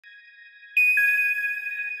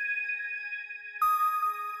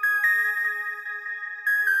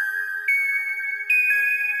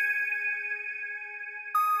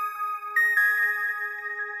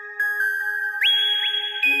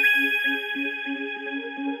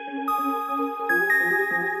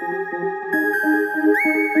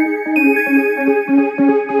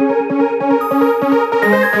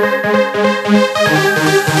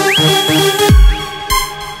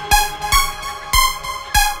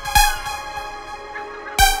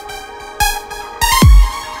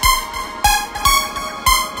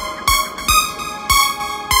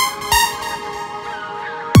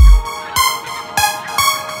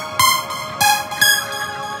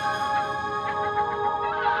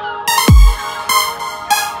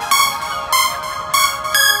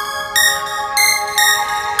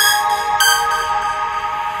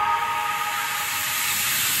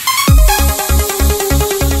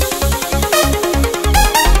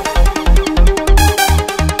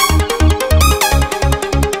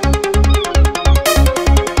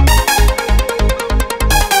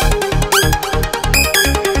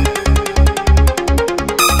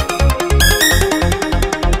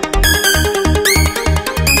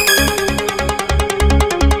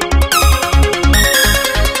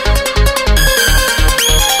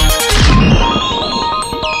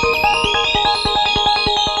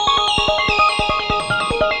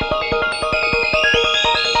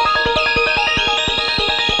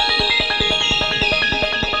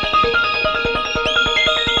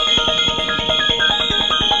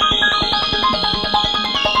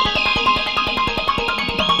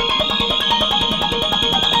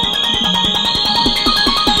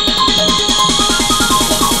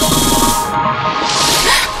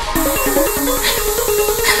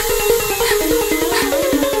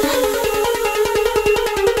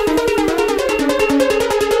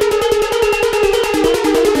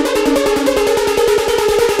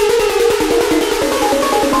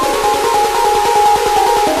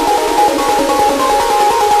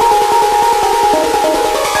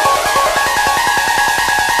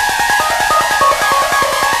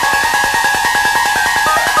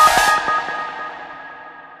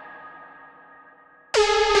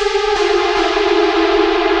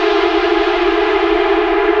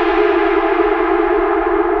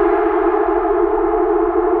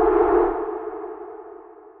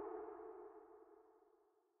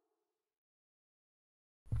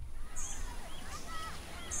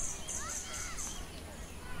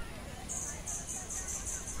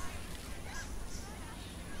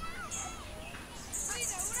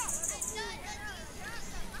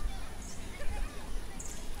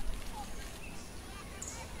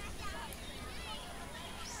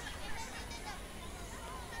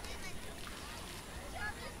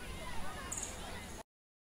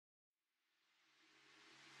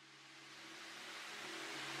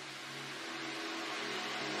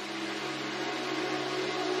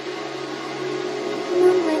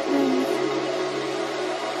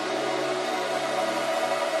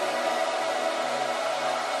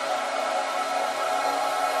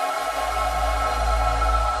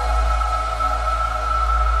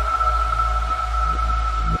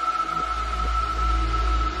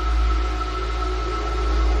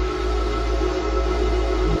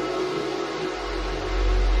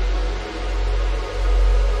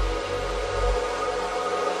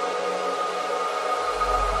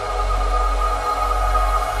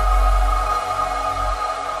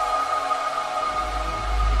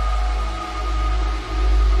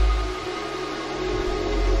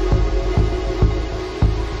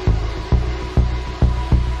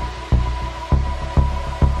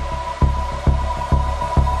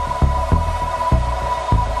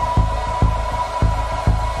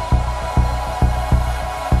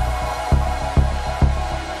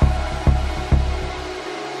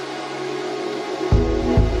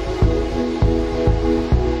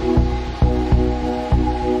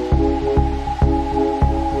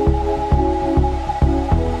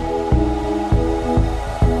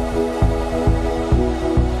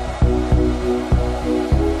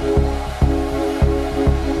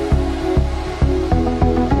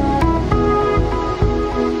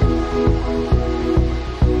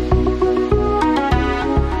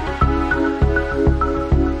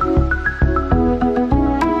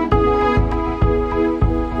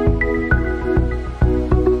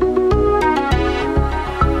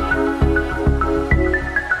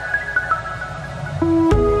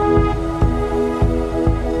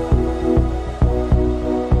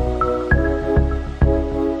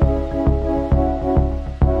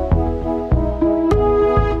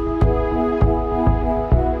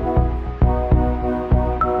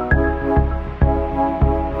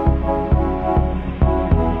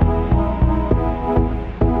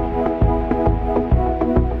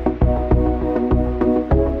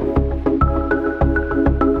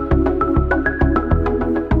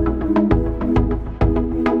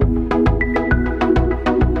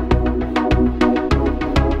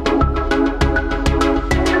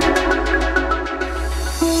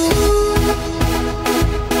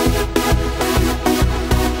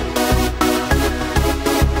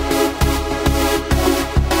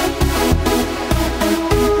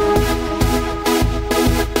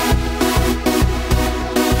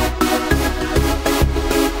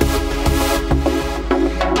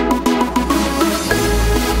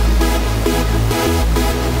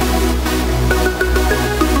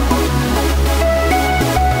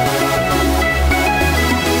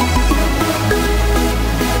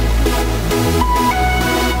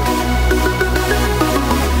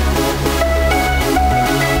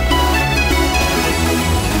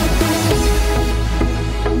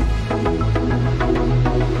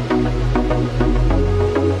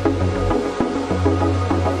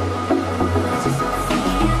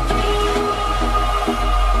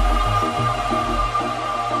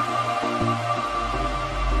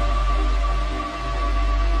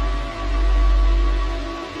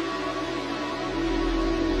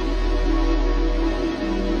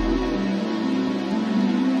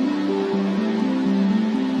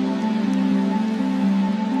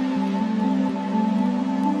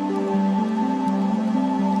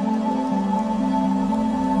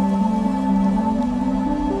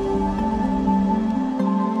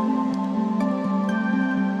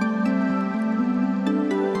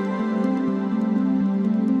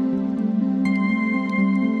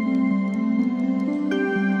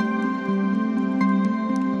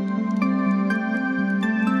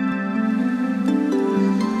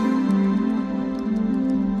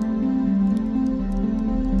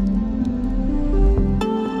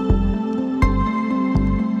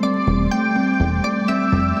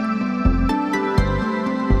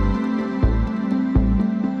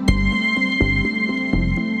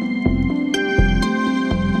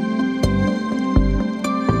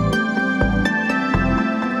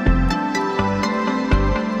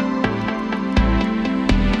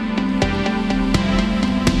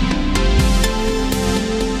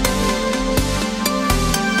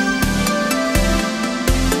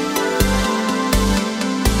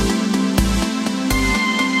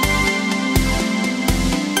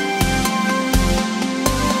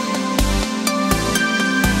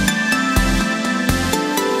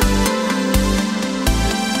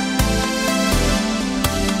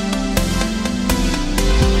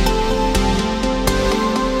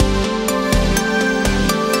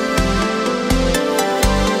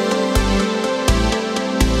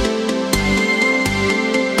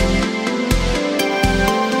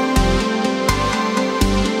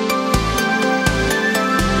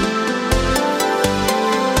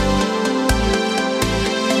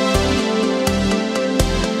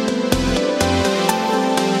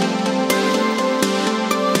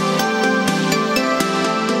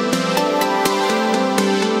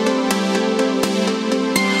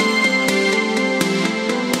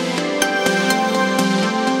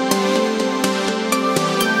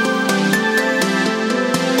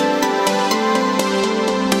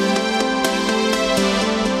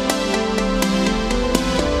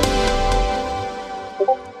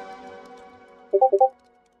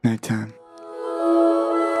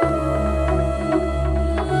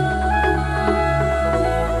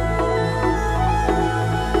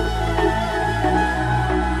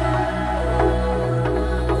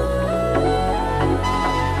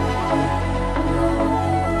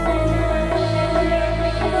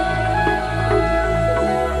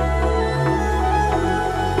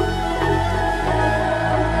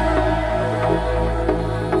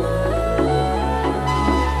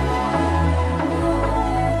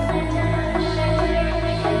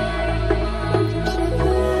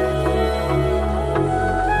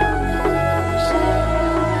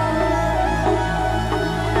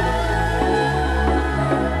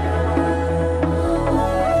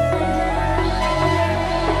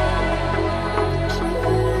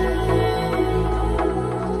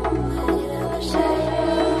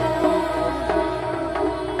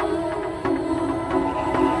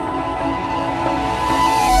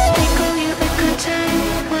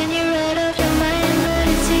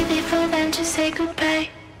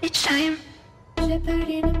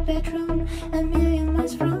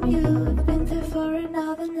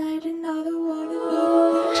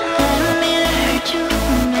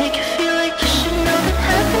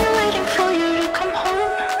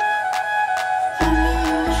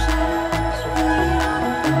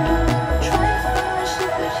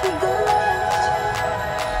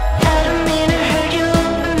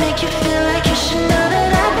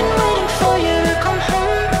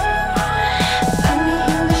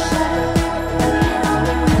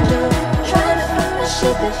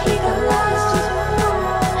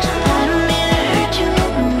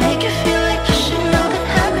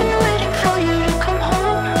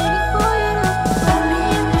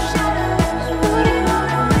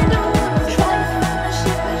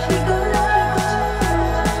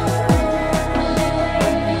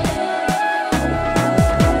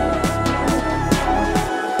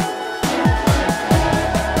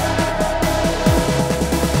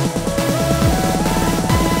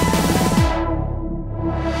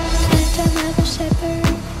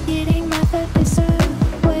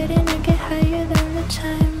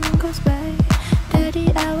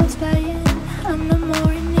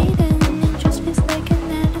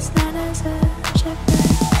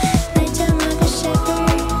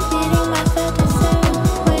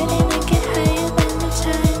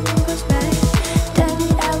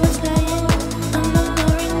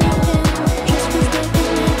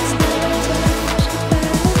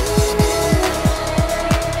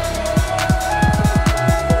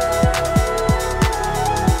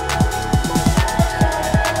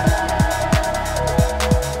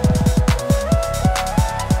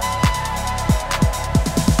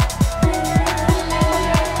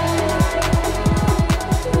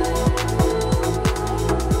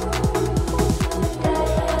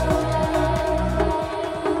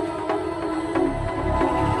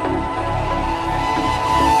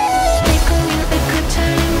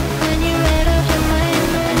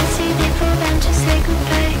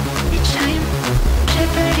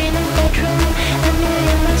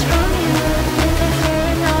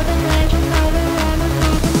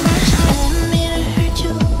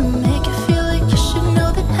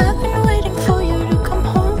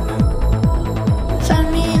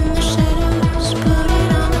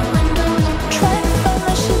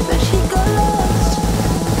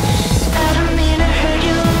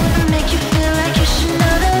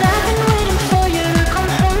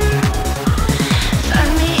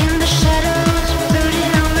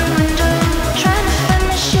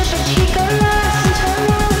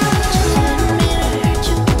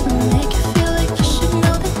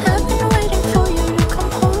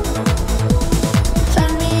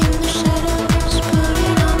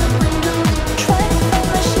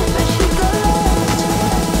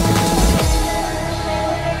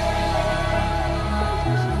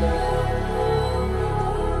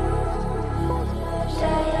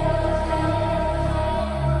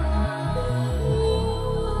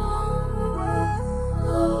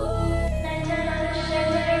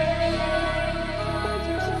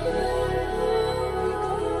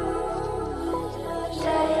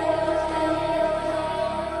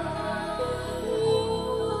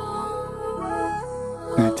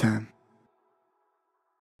Nighttime.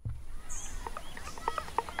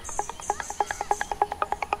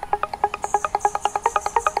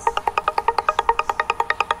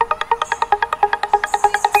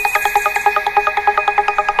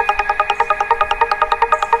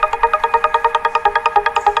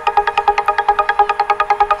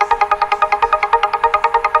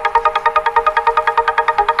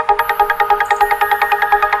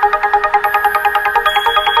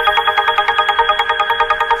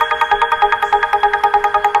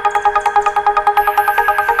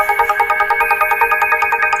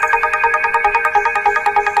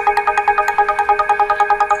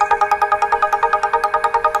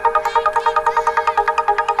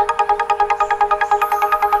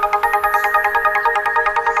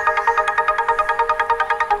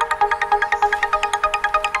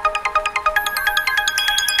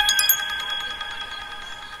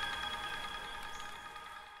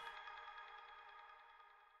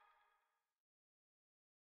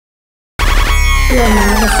 You are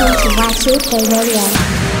now listening to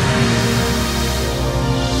𝗏𝐶𝗿𝗿𝗏.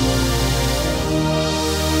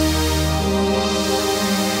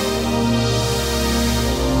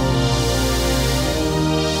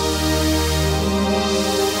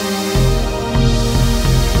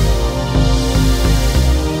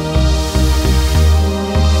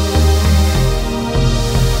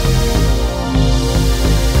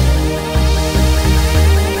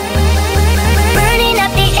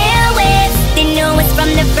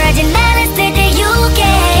 Virgin Islands to the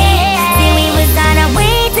UK.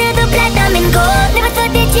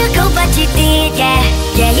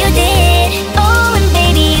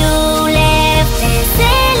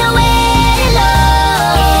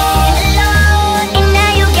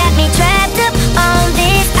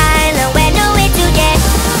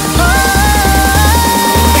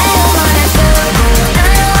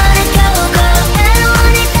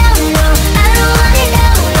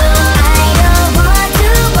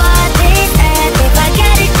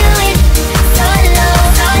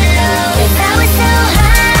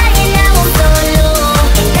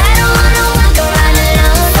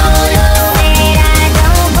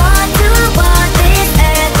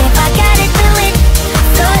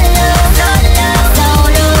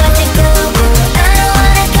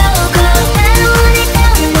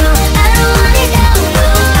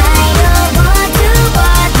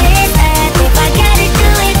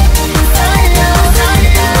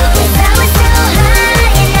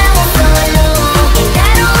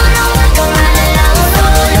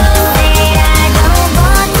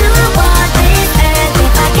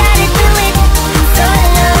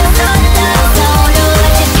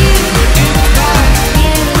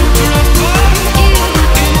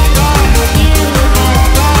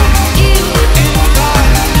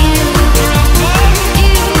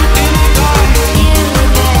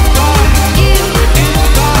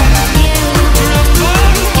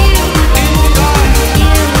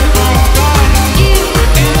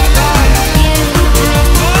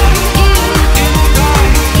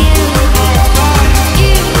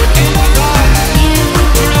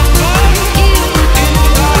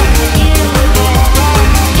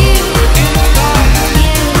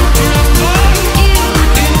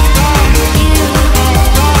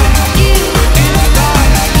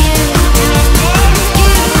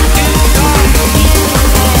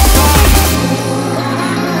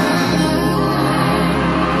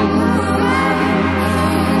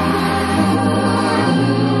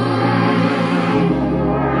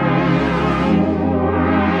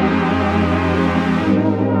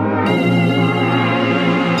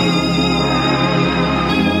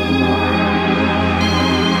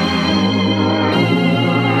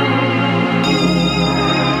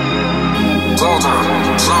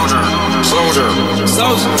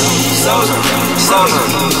 All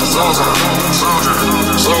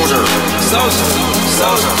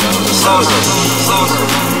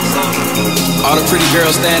the pretty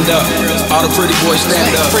girls stand up. All the pretty boys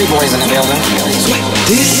stand up. Pretty boys in the building.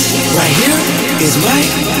 This right here is my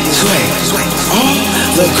swag. All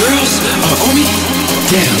the girls are on me.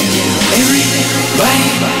 Damn. Everybody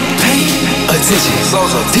pay attention.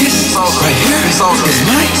 This right here is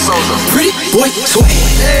my pretty boy swag.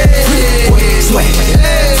 Pretty boy swag.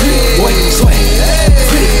 Pretty boy swag.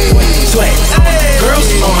 Pretty boy swag. Girls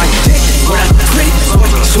on my dick when I pretty boy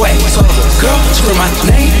swag. Girl scream my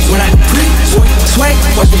name when I pretty boy swag.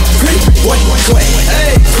 Watch me pretty boy swag.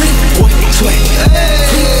 Pretty boy swag.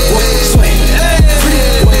 Pretty boy swag. Pretty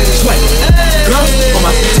boy swag. Girl on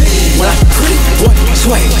my dick when I pretty boy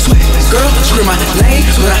swag. Girl scream my name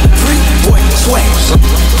when I pretty boy swag.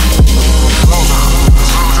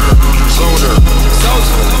 Soldier.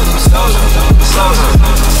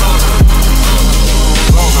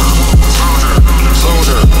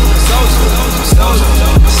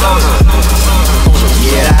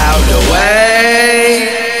 Get out the way.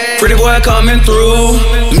 Pretty boy coming through.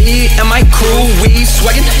 Me and my crew, we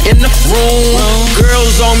swaggin' in the room.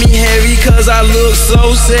 Girls on me heavy cause I look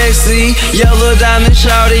so sexy. Yellow diamond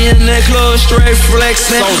shawty in the club, straight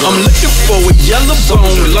flexin'. I'm looking for a yellow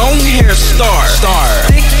bone, long hair star.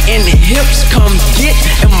 Thick in the hips, come get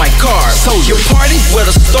in my car. Your party with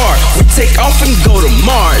a star. We take off and go to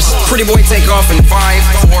Mars. Pretty boy take off in 5,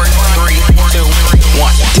 4, 3, 2,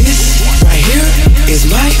 1. This right here is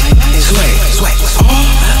my swag. All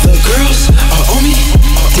the girls are on me.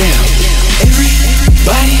 Damn.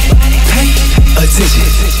 Everybody pay attention.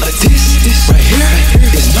 This right here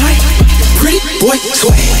is my pretty boy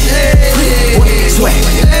swag. Pretty boy swag.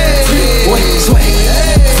 Pretty boy swag.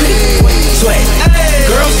 Pretty boy swag.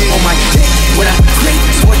 Girls on my dick when I pretty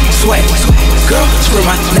boy swag. Girl scream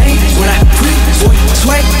my name when I pretty boy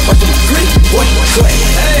swag. Watch me pretty boy swag.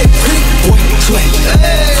 Pretty boy swag.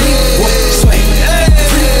 Pretty boy swag.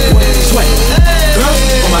 Pretty boy swag. Girl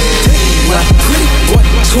on my dick when I pretty boy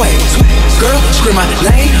swag. Girl scream my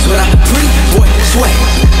name when I pretty boy swag.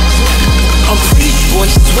 I'm pretty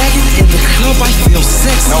boy swaggin' in the club, I feel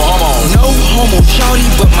sexy. No homo shawty,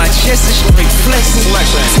 but my chest is straight flexing.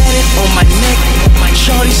 Tatted on my neck, my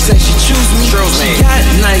shawty said she choose me. She got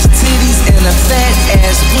nice titties and a fat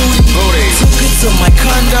ass booty. Took her to my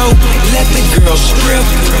condo, let the girl strip.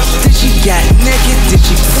 Then she got naked, then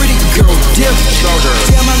she pretty girl dip.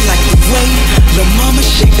 Damn, I like the way the mama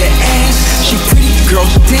shake that ass. She pretty girl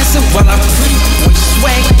dancing while I pretty boy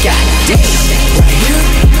swag. God damn, right here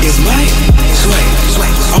is my swag.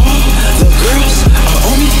 All the girls are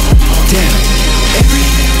on me. Damn.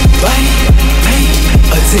 Everybody pay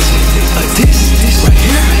attention. This right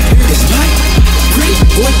here is my pretty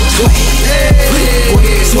boy swag. Pretty boy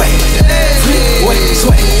swag. Pretty boy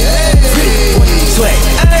swag. Pretty boy swag.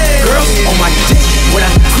 Girls on my dick when I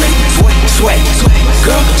pretty boy swag.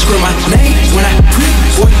 Girl scream my name when I pretty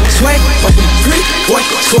boy swag. Watch me pretty boy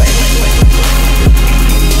swag.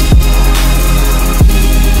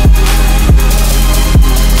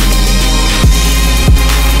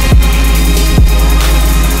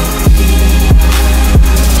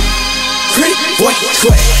 Boy,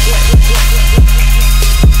 swag.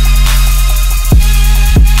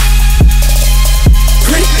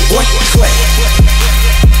 Pretty boy, swag.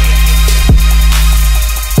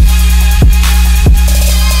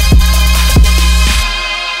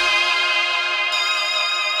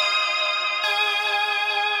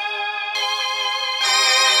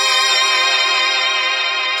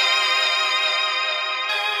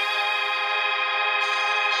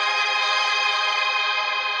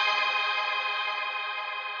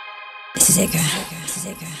 This is it, girl.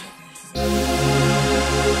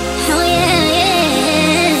 Oh yeah,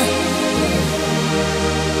 yeah.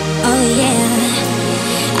 Oh yeah.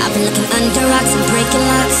 I've been looking under rocks and breaking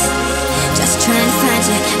locks, just trying to find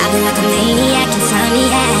you. I've been like a maniac,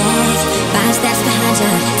 insomniac. Vibes that's behind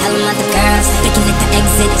you. Tell them other girls they can hit the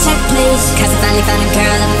exit check, please. Cause I finally found a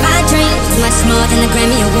girl of my dreams. Much more than a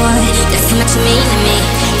Grammy Award. That's how much you mean to me.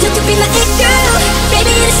 You could be my it girl,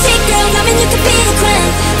 baby you're the shit girl. Loving you could be a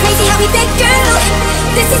crime. Crazy how we fit, girl.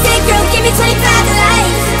 This is it, girl. Give me 25 to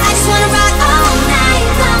life. I just wanna rock all night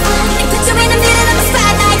and put you in the middle of my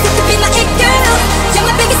spotlight. You could be my it girl. You're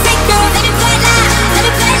my biggest hit, girl. Let me play loud. Let me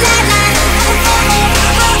play loud, like.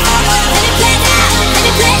 Let me play loud. Let me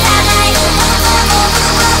play loud, like. Let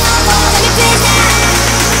me play loud. Hey baby.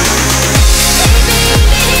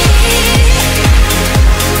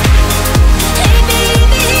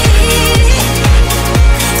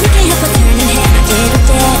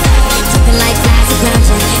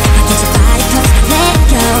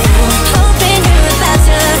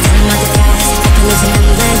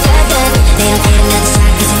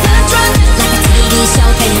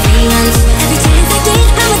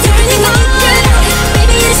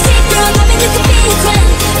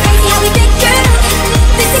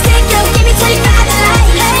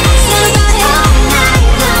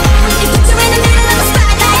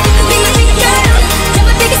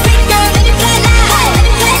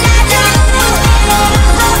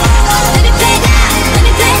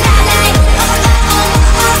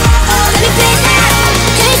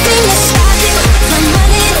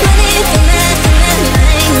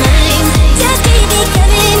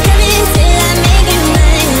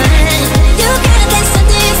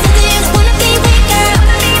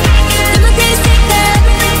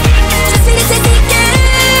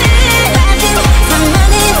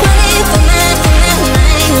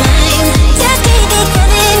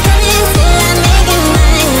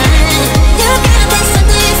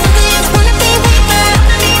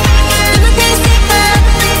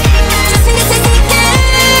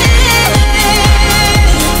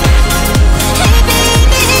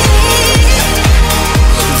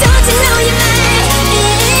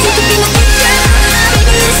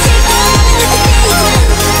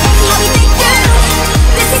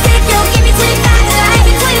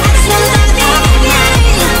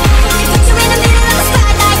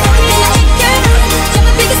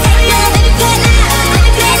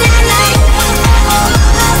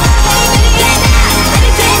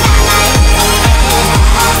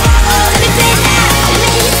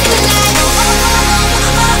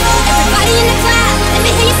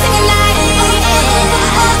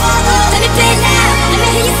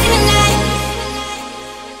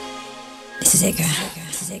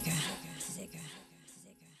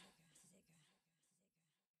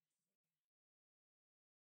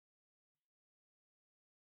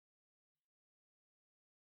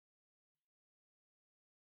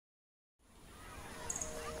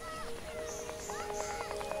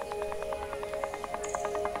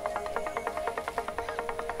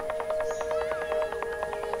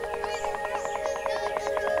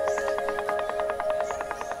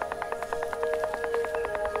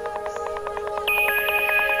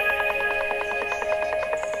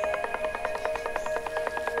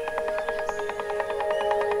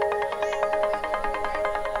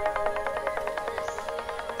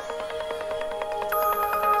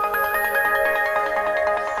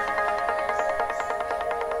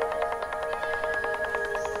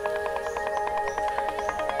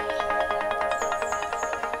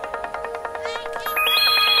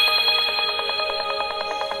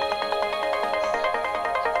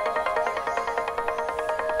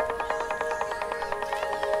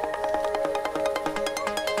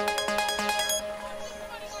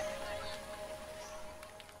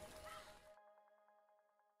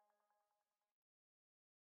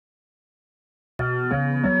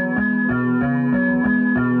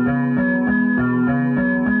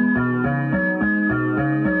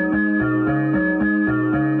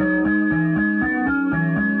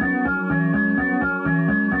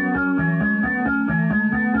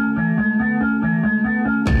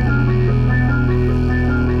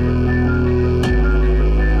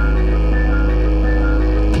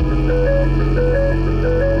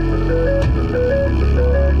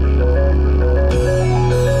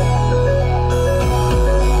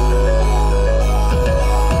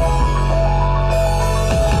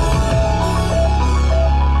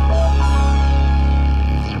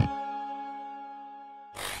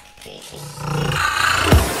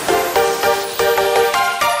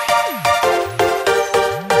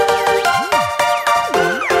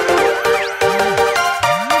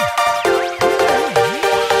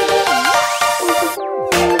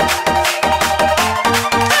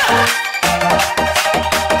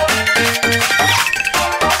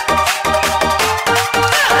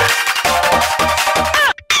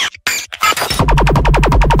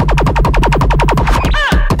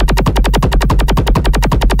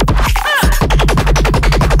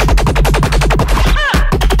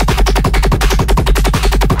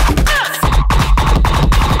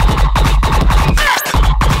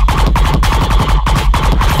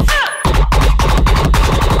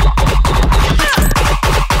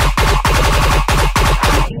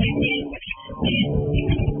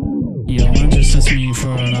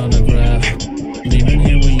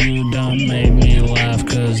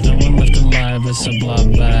 it's a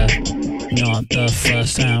bloodbath. Not the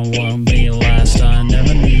first and won't be last. I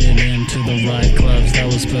never needed into the right clubs, that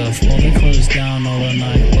was before they closed down all the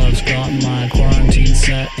nightclubs. Got my quarantine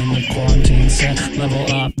set in the quarantine set. Level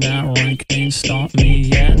up, that rank ain't stopped me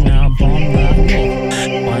yet. Now bomb that wall,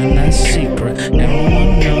 find that secret.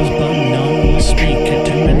 Everyone knows but none will speak it.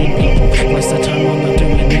 Too many people waste their time on not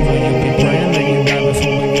doing evil. You'll be praying that you die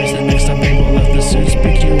before we reach the next time. People left the suits,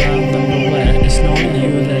 pick you out, them beware. It's not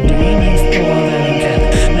you they're doing it for, they don't care.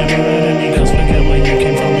 Never heard any cause forget where you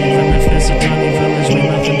came from. Even if it's a tiny village with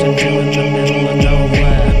nothing to do in the middle of nowhere.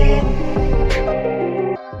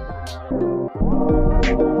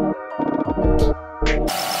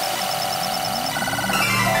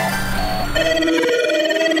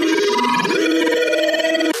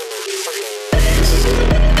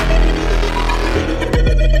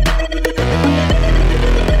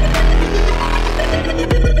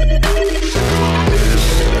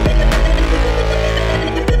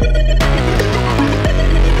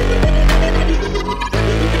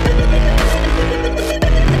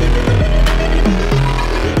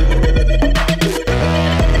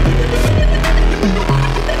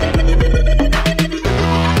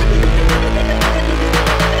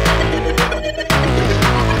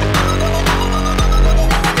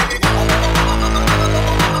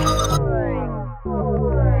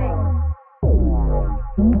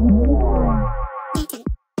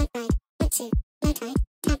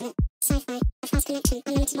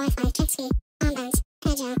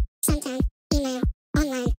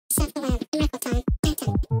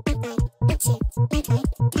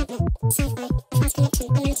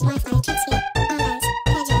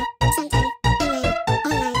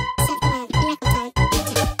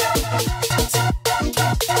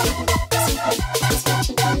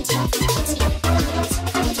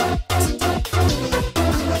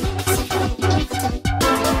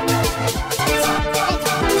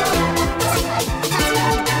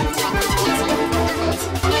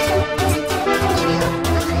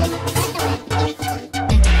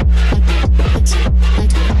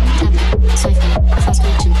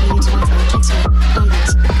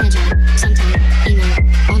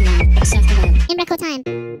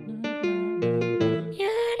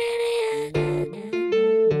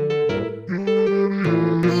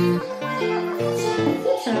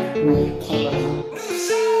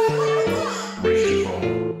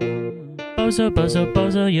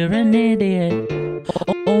 Bozo, you're an idiot.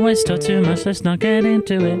 Always talk too much, let's not get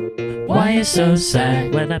into it. Why you so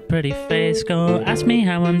sad? Where that pretty face go? Ask me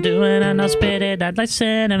how I'm doing and I'll spit it out like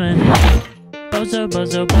cinnamon. Bozo,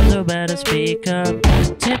 better speak up.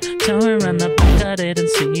 Tiptoe around the back, I didn't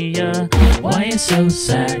see ya. Why you so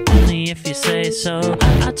sad? Only if you say so.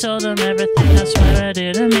 I told them everything, I swear I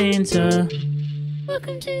didn't mean to.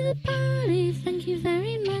 Welcome to the party, thank you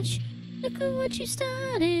very much. Look at what you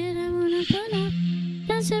started, I wanna burn up.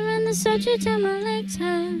 Dance around the subject till my legs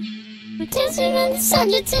hurt. We're dancing around the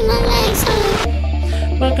subject till my legs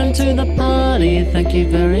hurt. Welcome to the party, thank you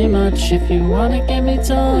very much. If you wanna get me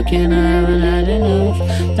talking, I haven't had enough.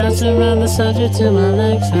 Dance around the subject till my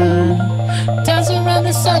legs hurt. Dance around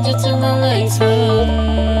the subject till my legs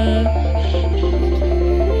hurt.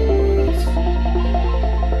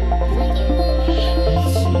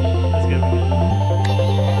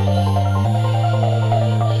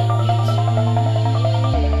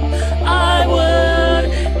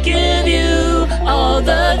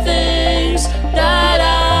 The things that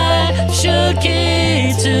I should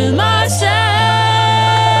keep to myself.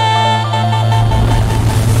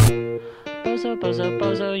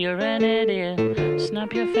 Bozo, you're an idiot.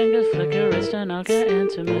 Snap your fingers, flick your wrist and I'll get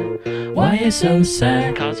intimate. Why you so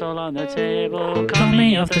sad? Cards all on the table. Call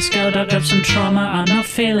me off the scale, dug up some trauma, I'm not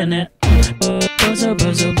feeling it. Bozo,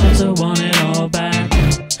 want it all back.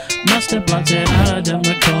 Must have blocked it out, I don't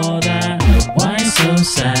recall that. Why so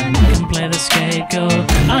sad? You can play the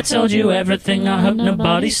scapegoat. I told you everything, I hope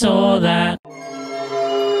nobody saw that.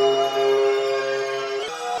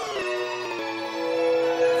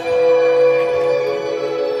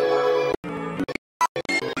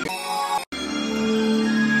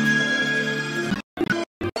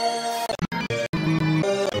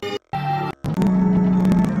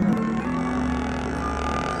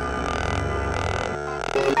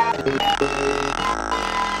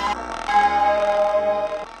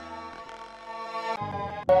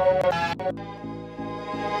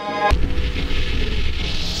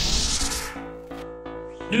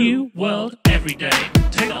 New world every day.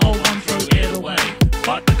 Take the old one, throw it away.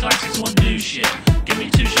 Fuck the classics, want new shit. Give me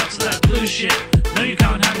 2 shots of that blue shit. No, you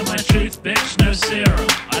can't handle my truth, bitch, no serum.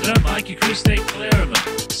 I don't like your crew, stay clear of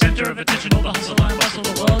it. Center of attention, all the hustle and bustle.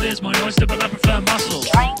 The world is my oyster, but I prefer muscle.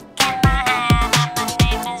 Drink in my hand.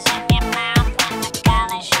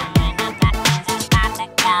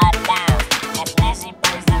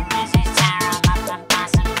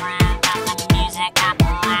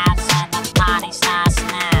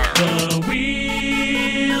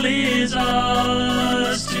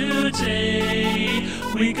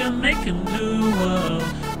 can make a new world.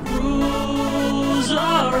 Rules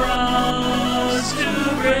are ours to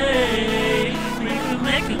break. We can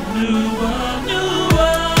make a new world, new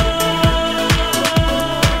world.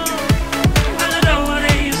 And I don't want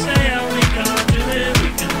to hear you say how we can't do it. We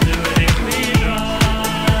can do it if we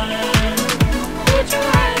try. Put your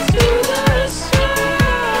eyes to the sky.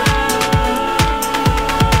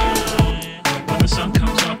 When the sun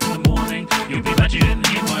comes up in the morning, you'll be glad you didn't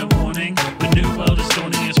hear my warning. The new world is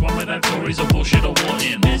dawning, it's one without Tories or bullshit or war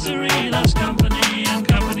in. Misery loves company, and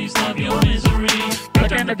companies love your misery. Go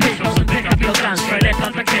down the pit stops and pick up your guns. Straight up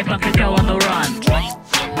like a chipmunk and go on the run. Drink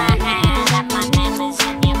in my hand and my name is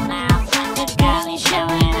in your mouth. When the girl is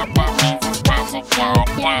showing up, that means it's about to go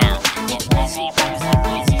down. If Lizzie brings the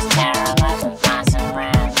music's terrible and pass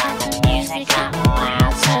around, and the music up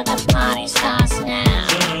loud, so the party starts now.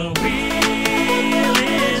 The wheel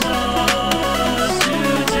is ours to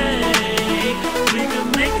take. We can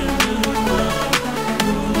make a new world.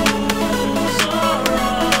 Rules are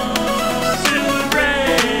ours to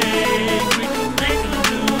break. We can make a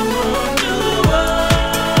new world, new world.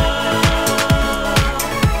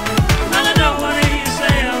 And I don't want to hear you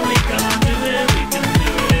say how we can't do it. We can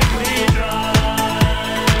do it if we try.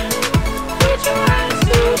 Put your hands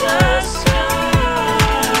to the sky.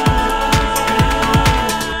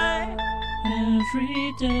 Every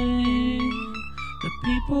day, the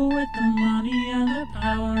people with the money and the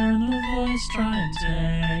power and the voice try and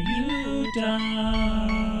tear you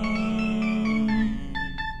down.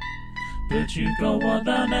 But you got what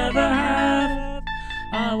they'll never have.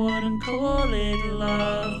 I wouldn't call it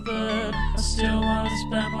love, but I still want to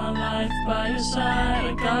spend my life by your side.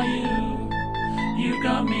 I got you, you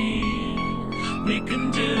got me. We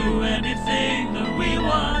can do anything that we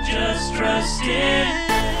want, just trust it.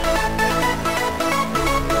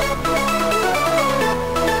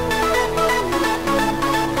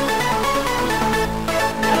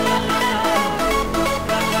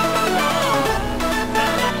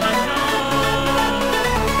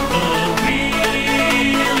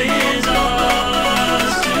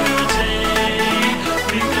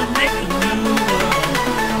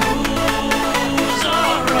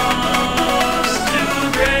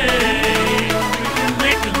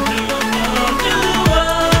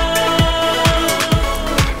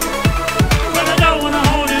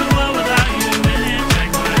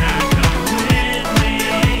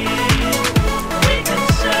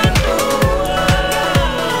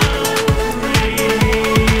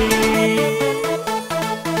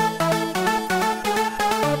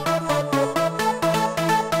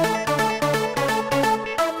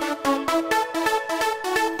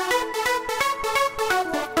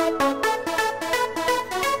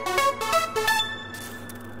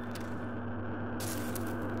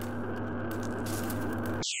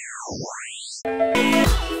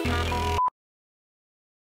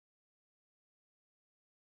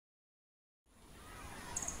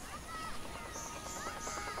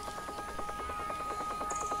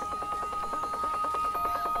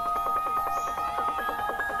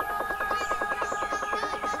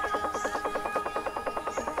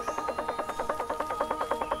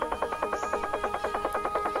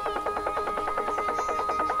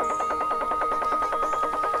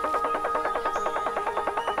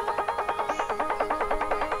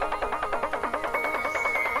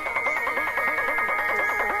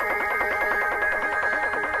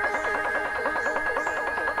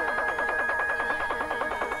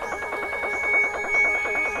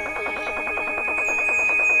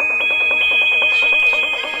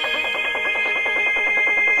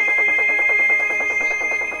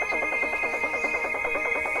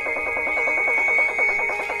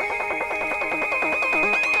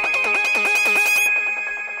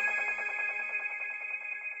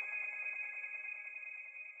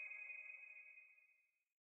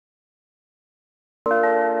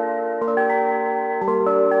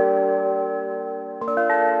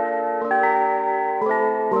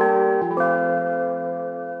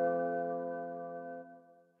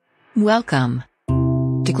 Welcome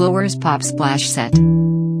to 𝗏𝗏𝗃's Popsplash set.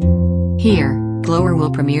 Here, 𝗏𝗏𝗃 will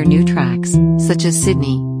premiere new tracks, such as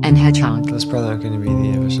Sydney and Hedgehog. Those probably aren't going to be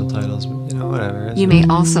the official titles, but you know, whatever. You may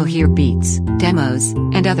also hear beats, demos,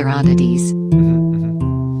 and other oddities.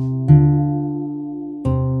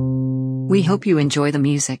 We hope you enjoy the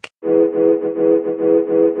music.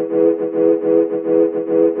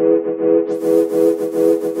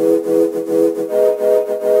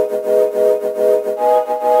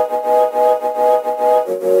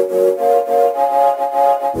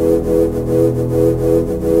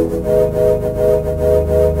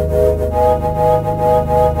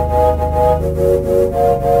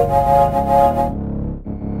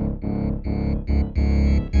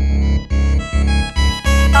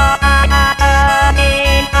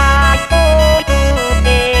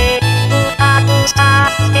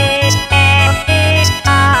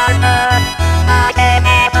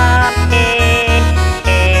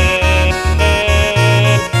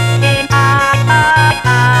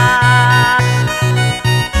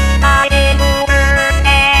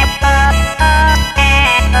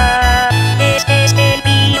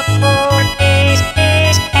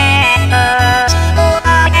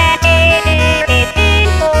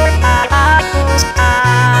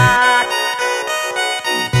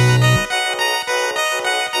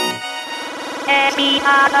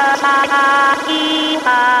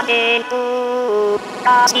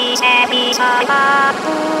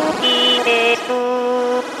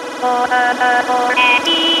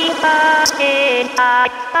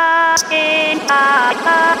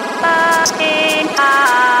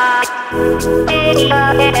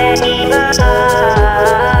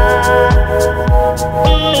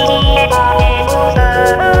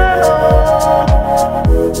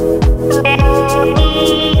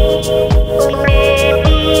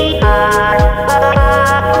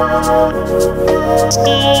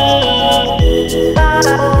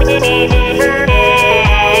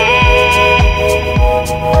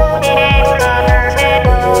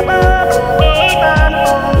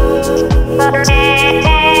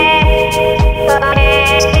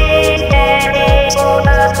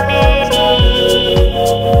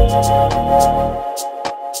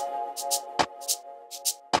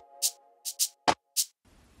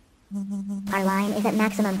 Our line is at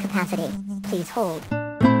maximum capacity. Please hold.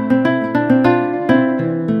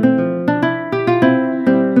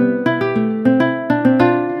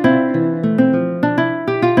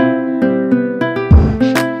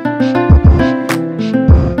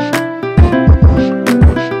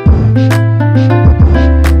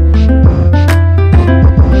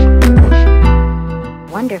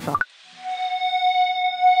 Wonderful.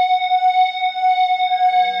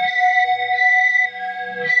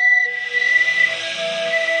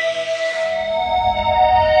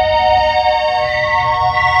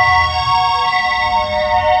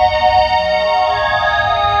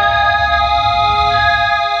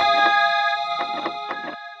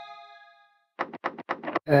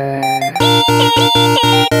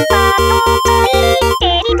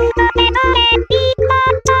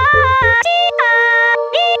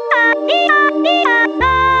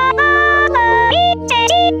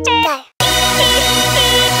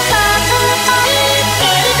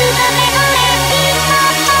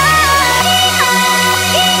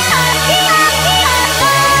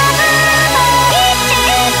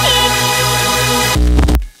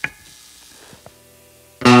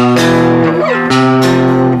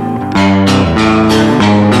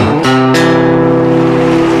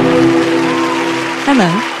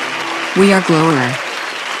 We are Glower,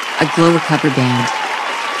 a Glower cover band.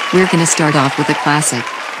 We're gonna start off with a classic.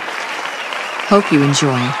 Hope you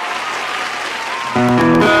enjoy.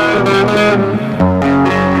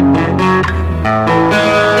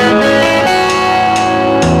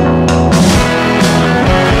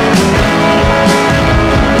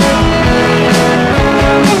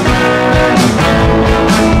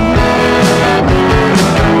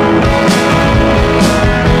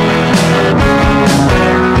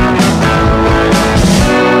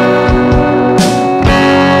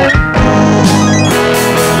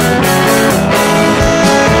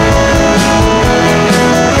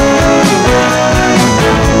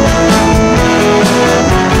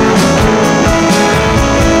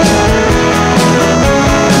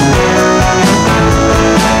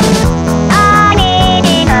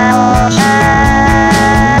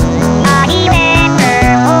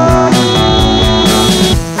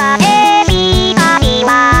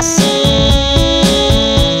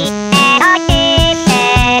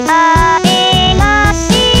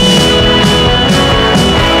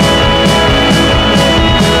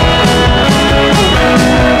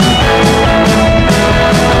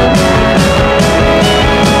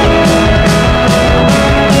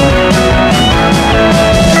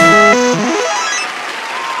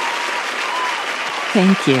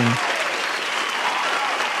 Thank you.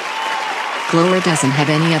 Glower doesn't have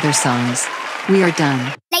any other songs. We are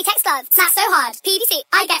done. Latex gloves, snap so hard. PVC,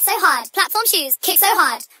 I get so hard. Platform shoes, kick so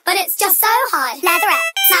hard. But it's just so hard. Leatherette,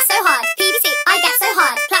 snap so hard. PVC, I get so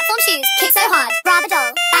hard. Platform shoes, kick so hard. Rubber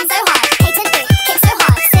doll, bang so hard. Patent free, kick so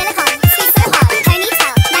hard. Silicone, squeeze so hard.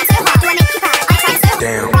 Ponytail, man so hard. Do I make you proud? I try so hard.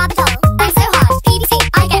 Damn. Rubber doll, bang so hard. PVC,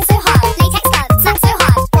 I get so hard. Latex gloves, snap so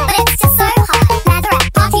hard. But it's just so hard. Leatherette,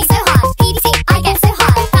 party so hard. PVC, I get so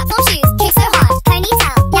hard. Platform shoes, kick so hard.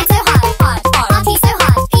 Ponytail, man so hard. Party so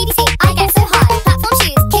hard. PVC, I get so hard. Platform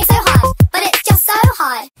shoes, kick so hard. But it's just so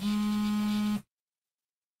hard.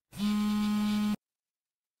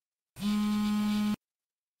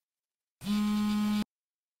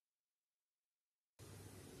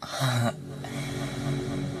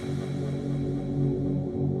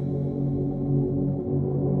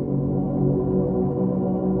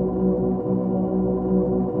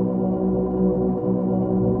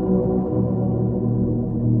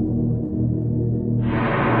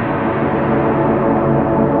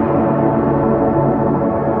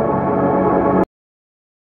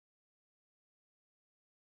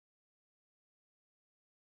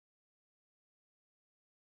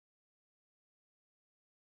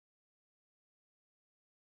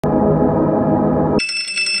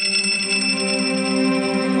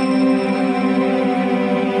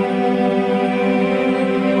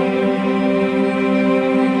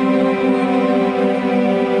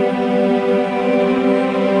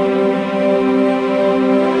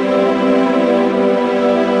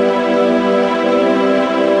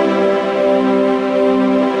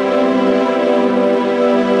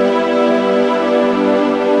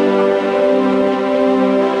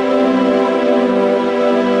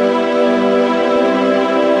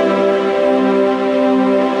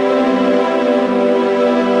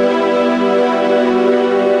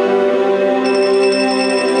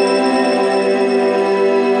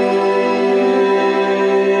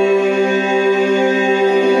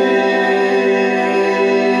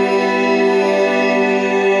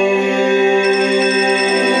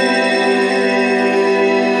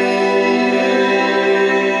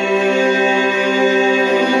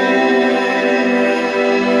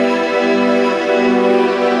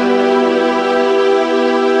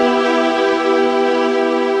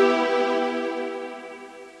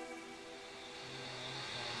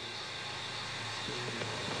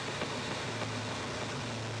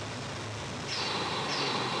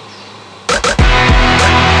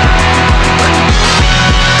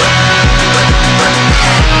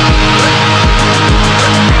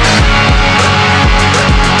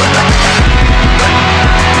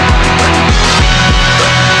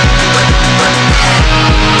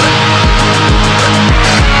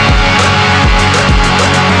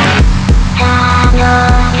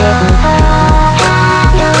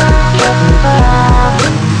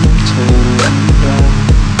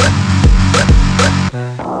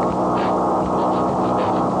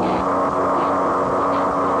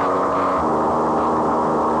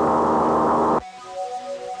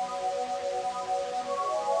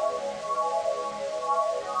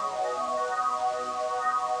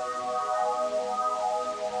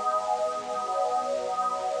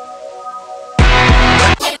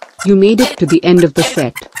 You made it to the end of the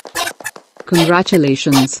set.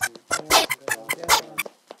 Congratulations.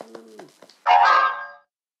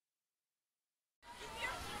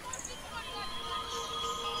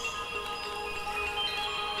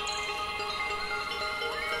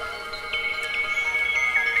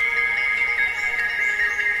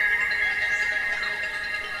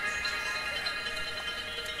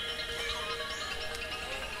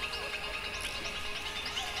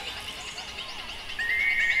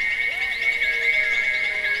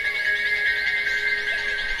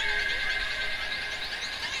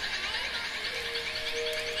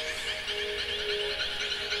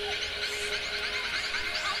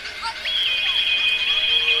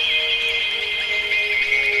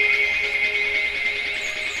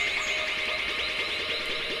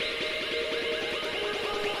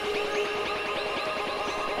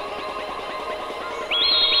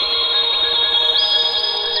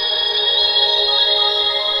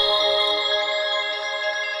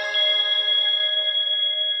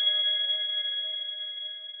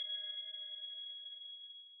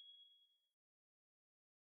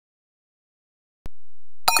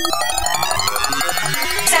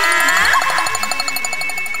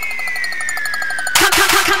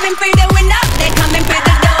 Coming through the window, they coming through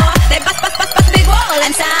the door. They bust big wall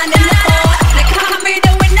and stand in the floor. They come through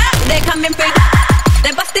the window, they coming through. They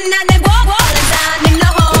busting down the wall and stand in the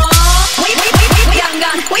hall. We young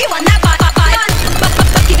gun, we want that fight. Buck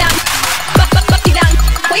it down, buck it down.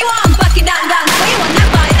 We want buck it down. We want that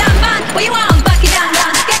fight down. We want buck it down.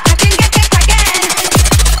 Get cracking, get cracking.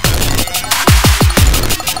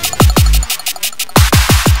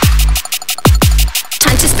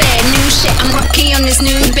 Time to spare new shit. I'm rocky on this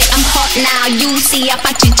new bit. I'm hot now. You see, I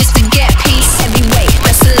fight you just to get peace. Heavyweight,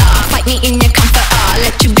 that's a lot. Fight me in your comfort.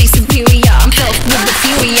 Let you be superior. I'm filled with the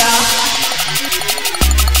fury.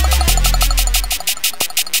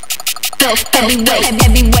 Heavyweight,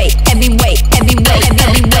 heavyweight, heavyweight, heavyweight,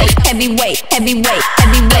 heavyweight, heavyweight, heavyweight,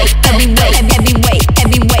 heavyweight, heavyweight, heavyweight,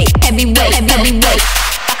 heavyweight, heavyweight, heavyweight.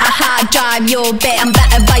 I hard drive your bet. I'm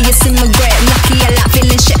battered by your immigrant. Lucky I like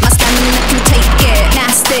feeling shit. My stamina can take it.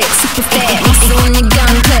 Nasty, super fit. Muscle on your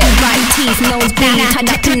gun clip. Right teeth, nose bleed. Tied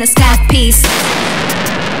up in a staff piece.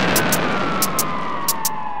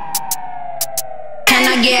 Can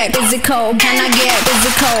I get physical? Can I get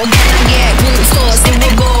physical? Can I get root source?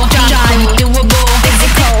 Doable, drive, doable,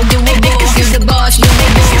 physical, doable. Give the boss,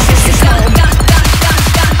 doable, physical.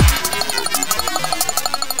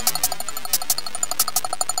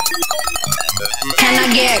 Can I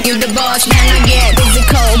get you the boss? Can I get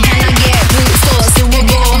physical? Can I get root source?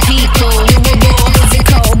 Doable, people, doable,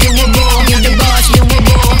 physical, doable. Give the boss,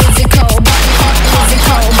 doable, physical, hot,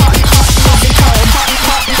 physical, hot, physical, hot,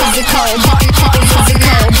 physical, hot,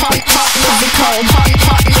 physical, hot, physical,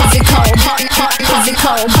 hot, physical, hot,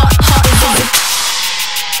 physical, hot, physical.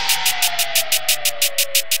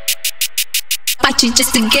 Fight you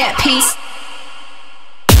just to get peace.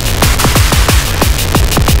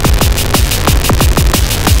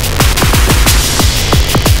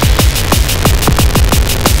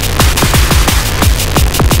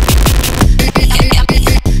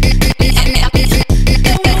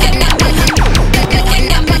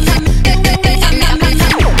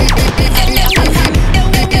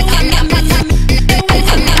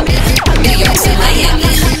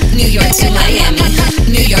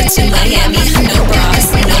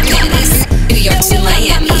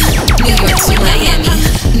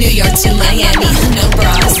 To Miami,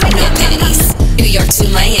 no bras, no panties. New York to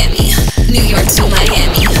Miami, New York to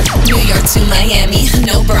Miami, New York to Miami,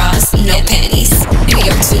 no bras, no panties. New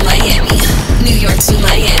York to Miami, New York to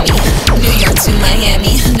Miami, New York to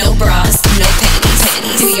Miami, no bras, no panties.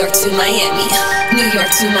 New York to Miami, New York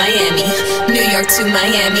to Miami, New York to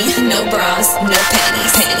Miami, no bras, no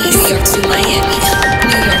panties. New York to Miami, New York to Miami, New York to Miami, no bras, no panties. New York to Miami,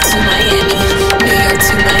 New York to Miami, New York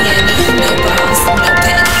to Miami, no bras, no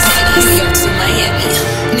panties. New York to Miami,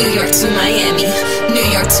 New York to Miami, New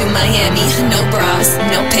York to Miami, no bras,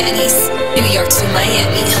 no panties. New York to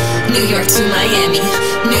Miami, New York to Miami,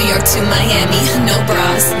 New York to Miami, no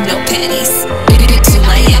bras, no panties. To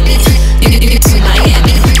Miami, to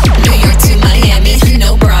Miami, New York to Miami,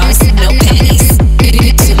 no bras, no panties.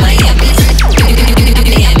 To Miami,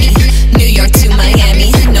 Miami, New York to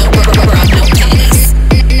Miami, no bra, no panties.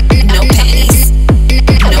 No panties,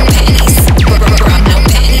 no panties, bra, no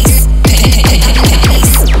panties. Panties,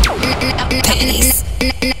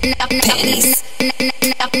 panties, panties,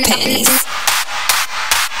 panties.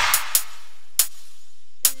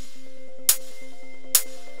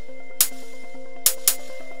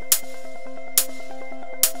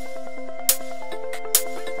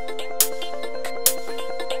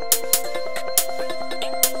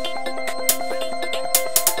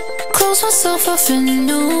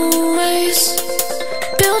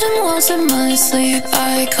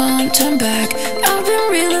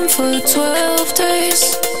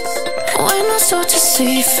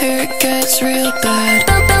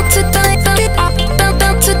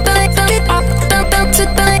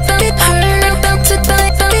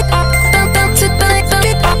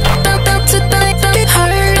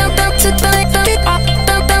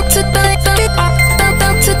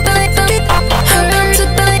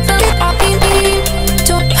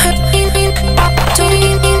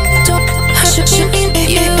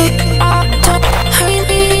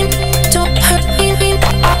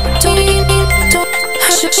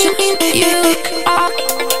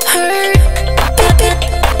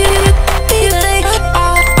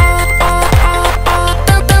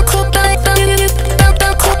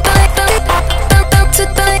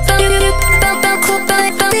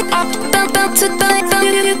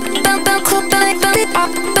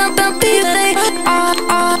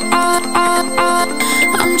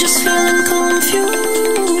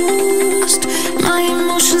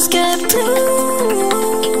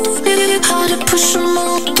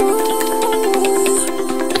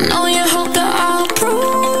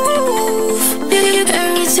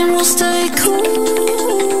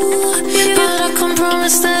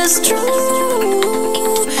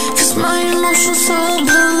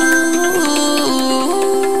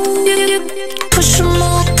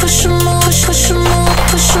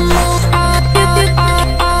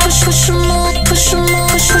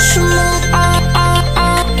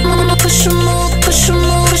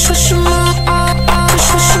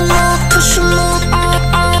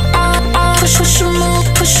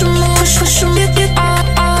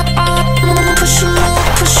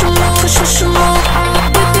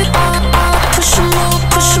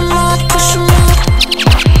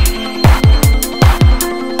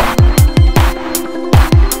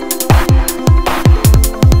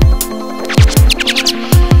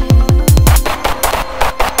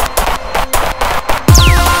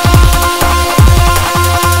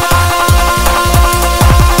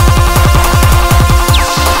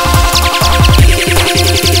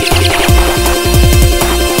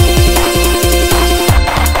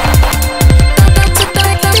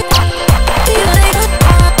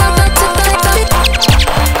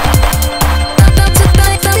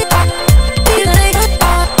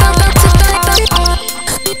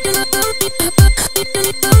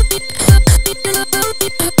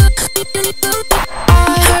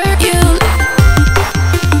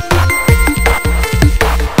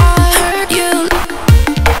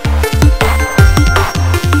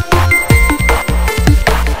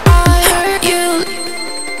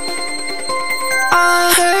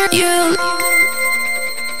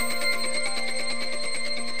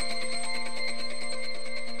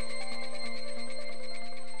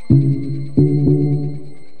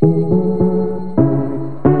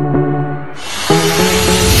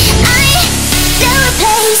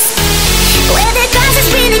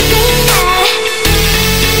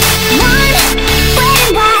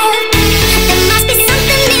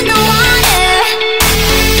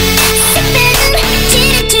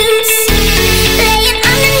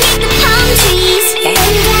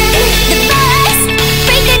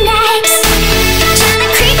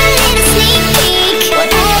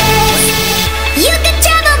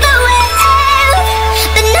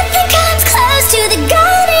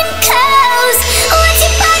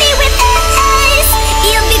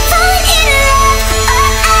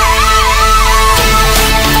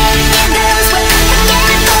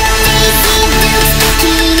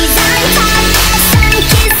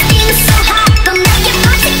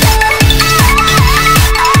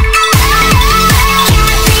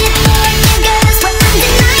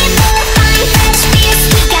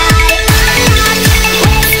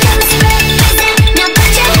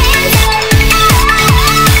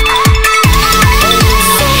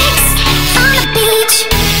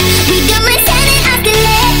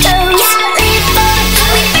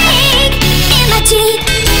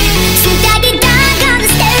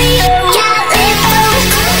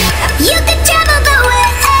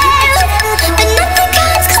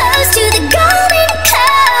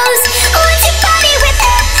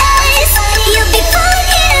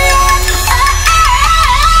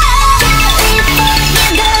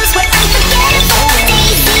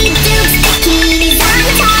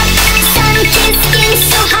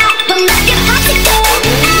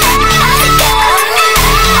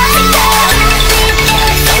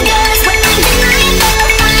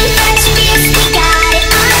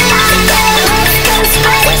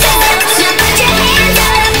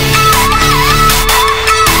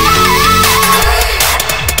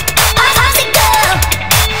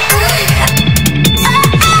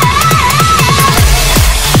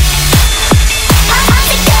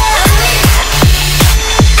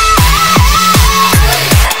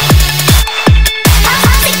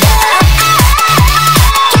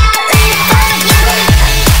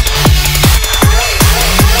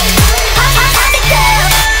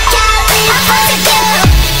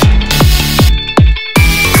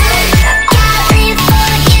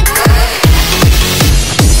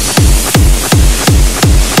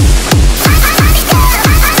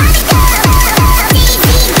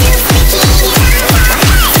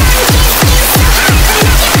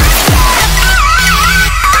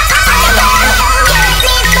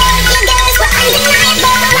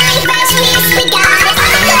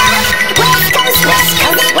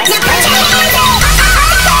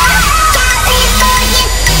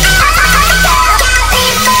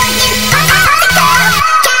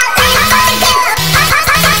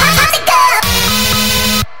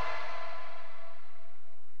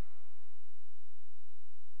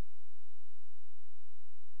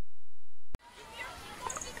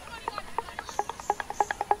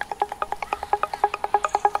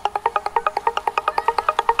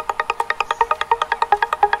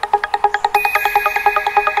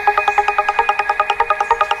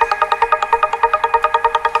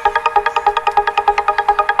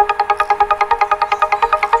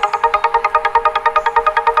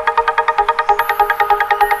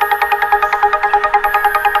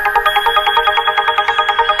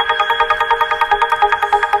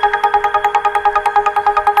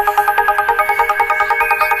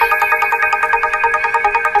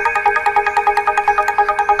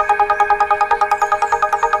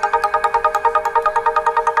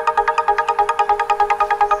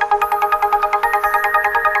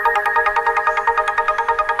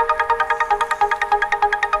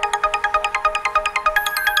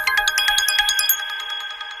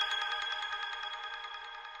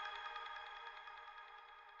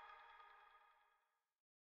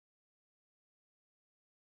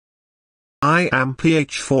 I am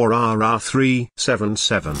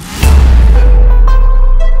𝗵𝗃𝗆𝗆377.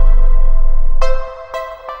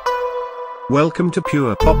 Welcome to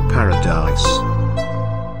Pure Pop Paradise.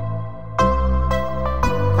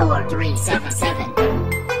 4377.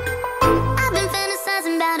 I've been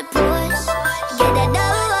fantasizing about a Porsche. Get that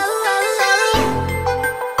dough.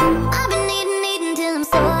 I've been eating till I'm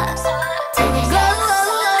sore. Take it slow.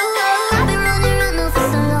 I've been running around though for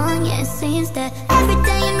so long. Yeah, it seems that every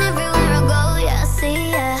day and everywhere I go, yeah, I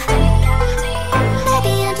see ya.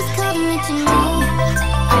 Maybe I just called to let you know.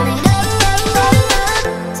 I'm like,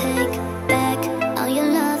 take back all your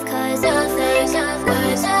love cards,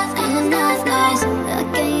 words, and enough nights. I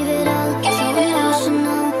gave it all, so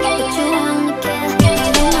emotional, but you only care.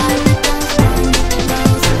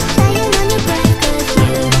 Laying on your breath, cause you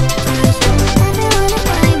pushed everyone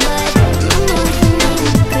away, but my emotion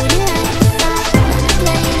ain't pretty like the side. Now I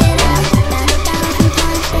played it out, about 1,000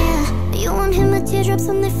 times, yeah. You won't hear my teardrops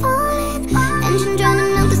when they're falling. Engine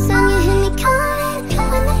drowning out the sun, you hear me calling.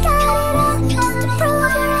 When I got it all, just to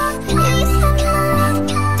prove it wrong. Yeah, you set me on,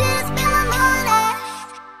 dance me my morning.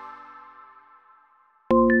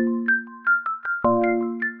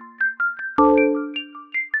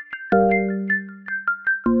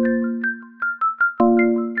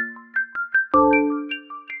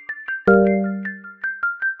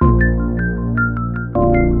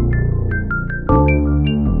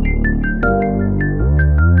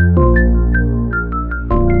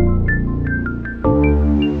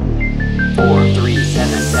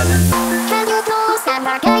 4377. Can you close and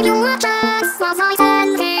I gave you a chance? Was I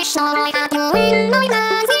selfish or I had you in my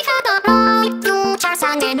hands? We had a right to chance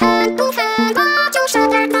and in hand to hand, but you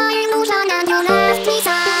shattered my illusion and you left me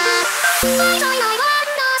sad. I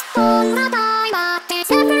understood that but it's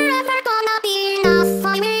never ever gonna be enough. I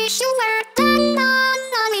wish you were then done,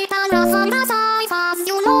 a little rough on the side, as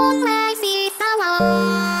you always see the one.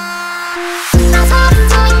 As hard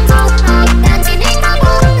time goes by, dancing in the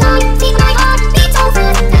moonlight, see my heart beat so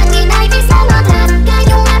fast, and the night is so unless. Can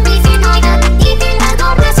you everything I had, even as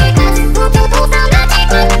God was it has? Who can do the magic?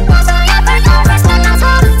 Was I ever nervous when as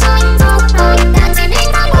hard time goes by, dancing in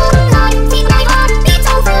the moonlight, see my heart beat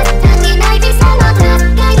so fast, and the night is so unless.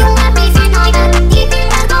 Can you everything I had, even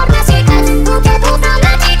as God was it has? Who can do the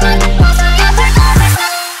magic? Was I ever nervous?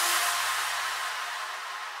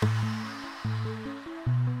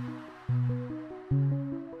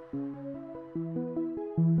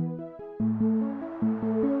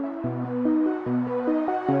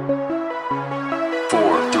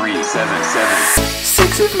 4377.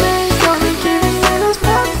 6th of May, got me giving you those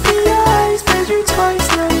puppy eyes. Paid you twice,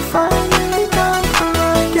 now you finally gone for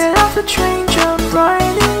right. Get off the train, jump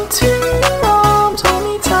right into your arms. Hold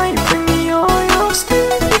me tight, bring me all your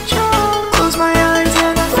stupid charms. Close my eyes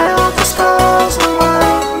and I felt the stars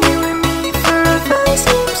align. You and me forever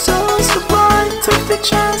seems so sublime. Took the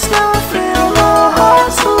chance, now I feel our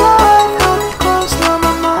hearts alive. Held it close, now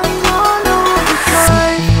my mind's on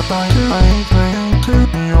overdrive.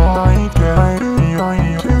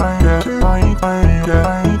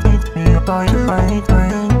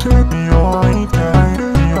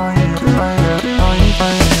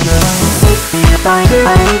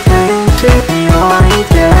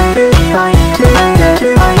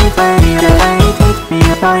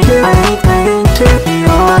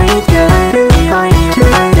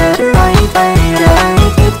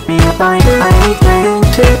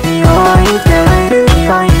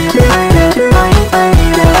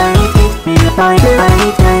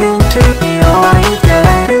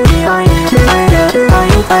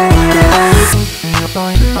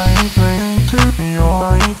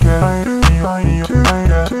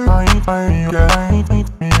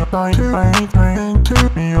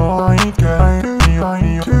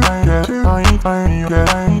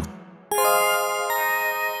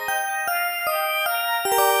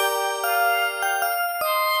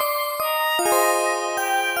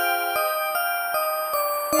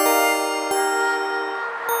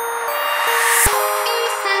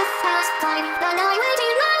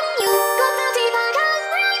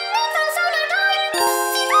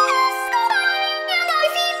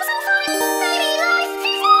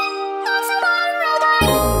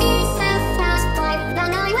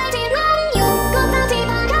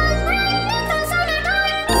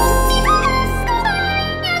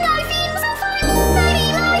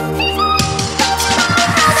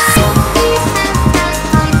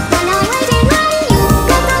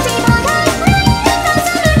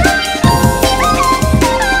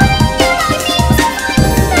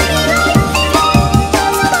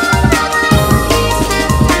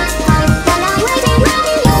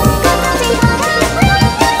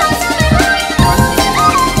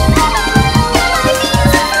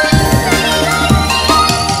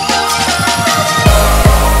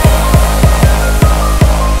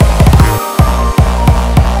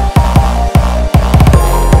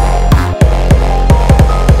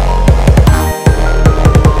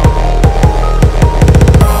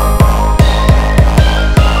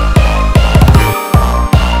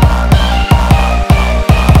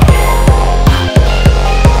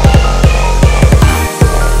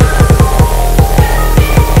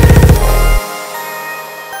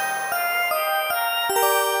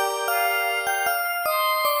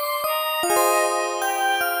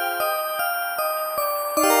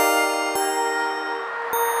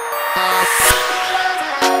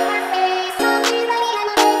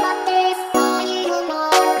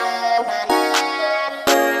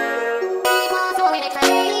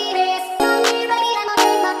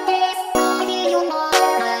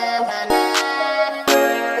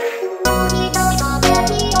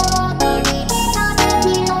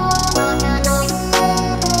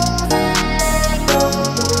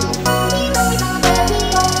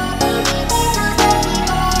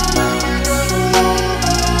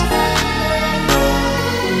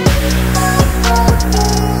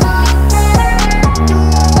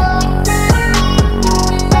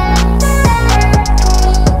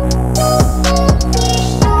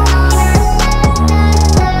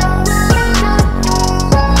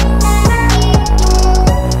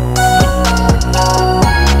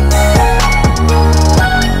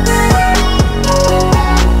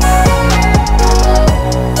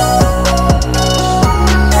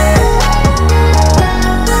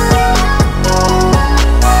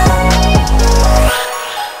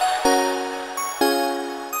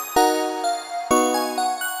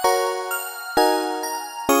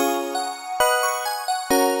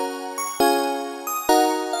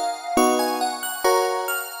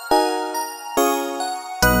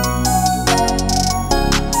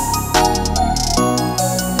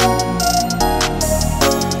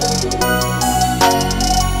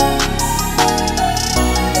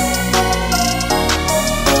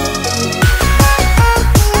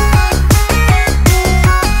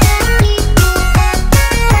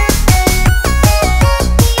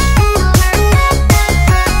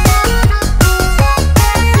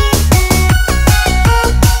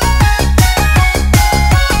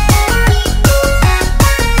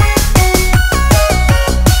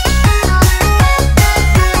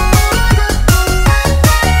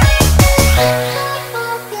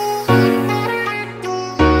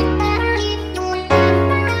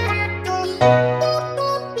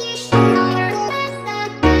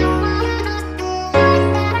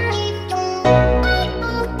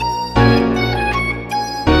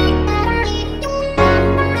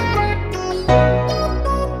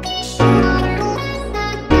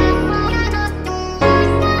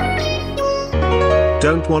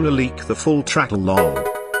 wanna leak the full track along.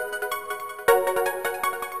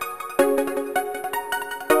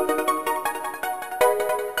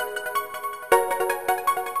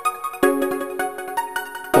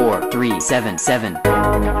 Four, 3, 7, 7.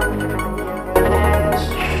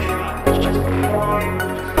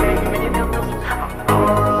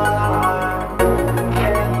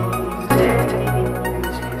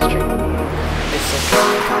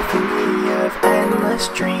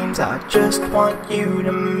 Dreams, I just want you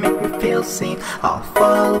to make me feel seen. I'll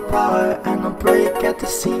fall apart and I'll break at the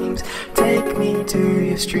seams. Take me to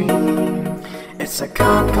your stream. It's a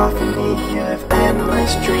cacophony of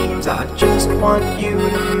endless dreams. I just want you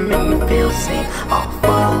to make me feel seen. I'll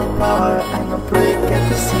fall apart and I'll break at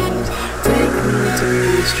the seams. Take me to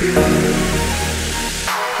your stream.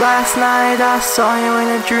 Last night I saw you in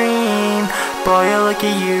a dream. Boy, you're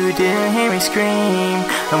lucky you didn't hear me scream.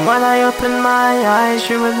 And when I opened my eyes,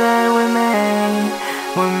 you were there with me,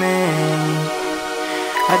 with me.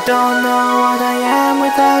 I don't know what I am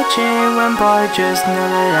without you, and boy, just know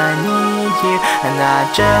that I need you. And I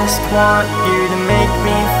just want you to make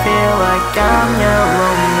me feel like I'm your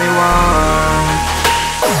only one.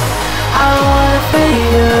 I don't wanna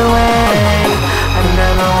fade away, I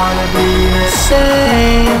never wanna be the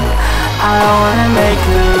same. I don't wanna make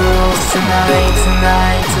the rules tonight,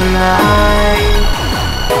 tonight, tonight.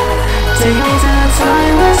 Take me to a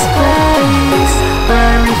timeless place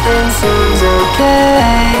where everything seems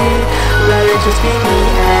okay. Let it just be me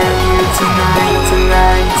and you tonight,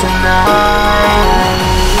 tonight, tonight.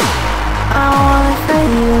 I don't wanna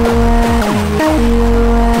fade away, fade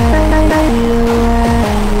away, fade away.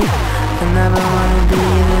 I never wanna be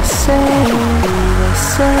the same, be the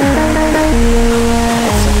same, fade away.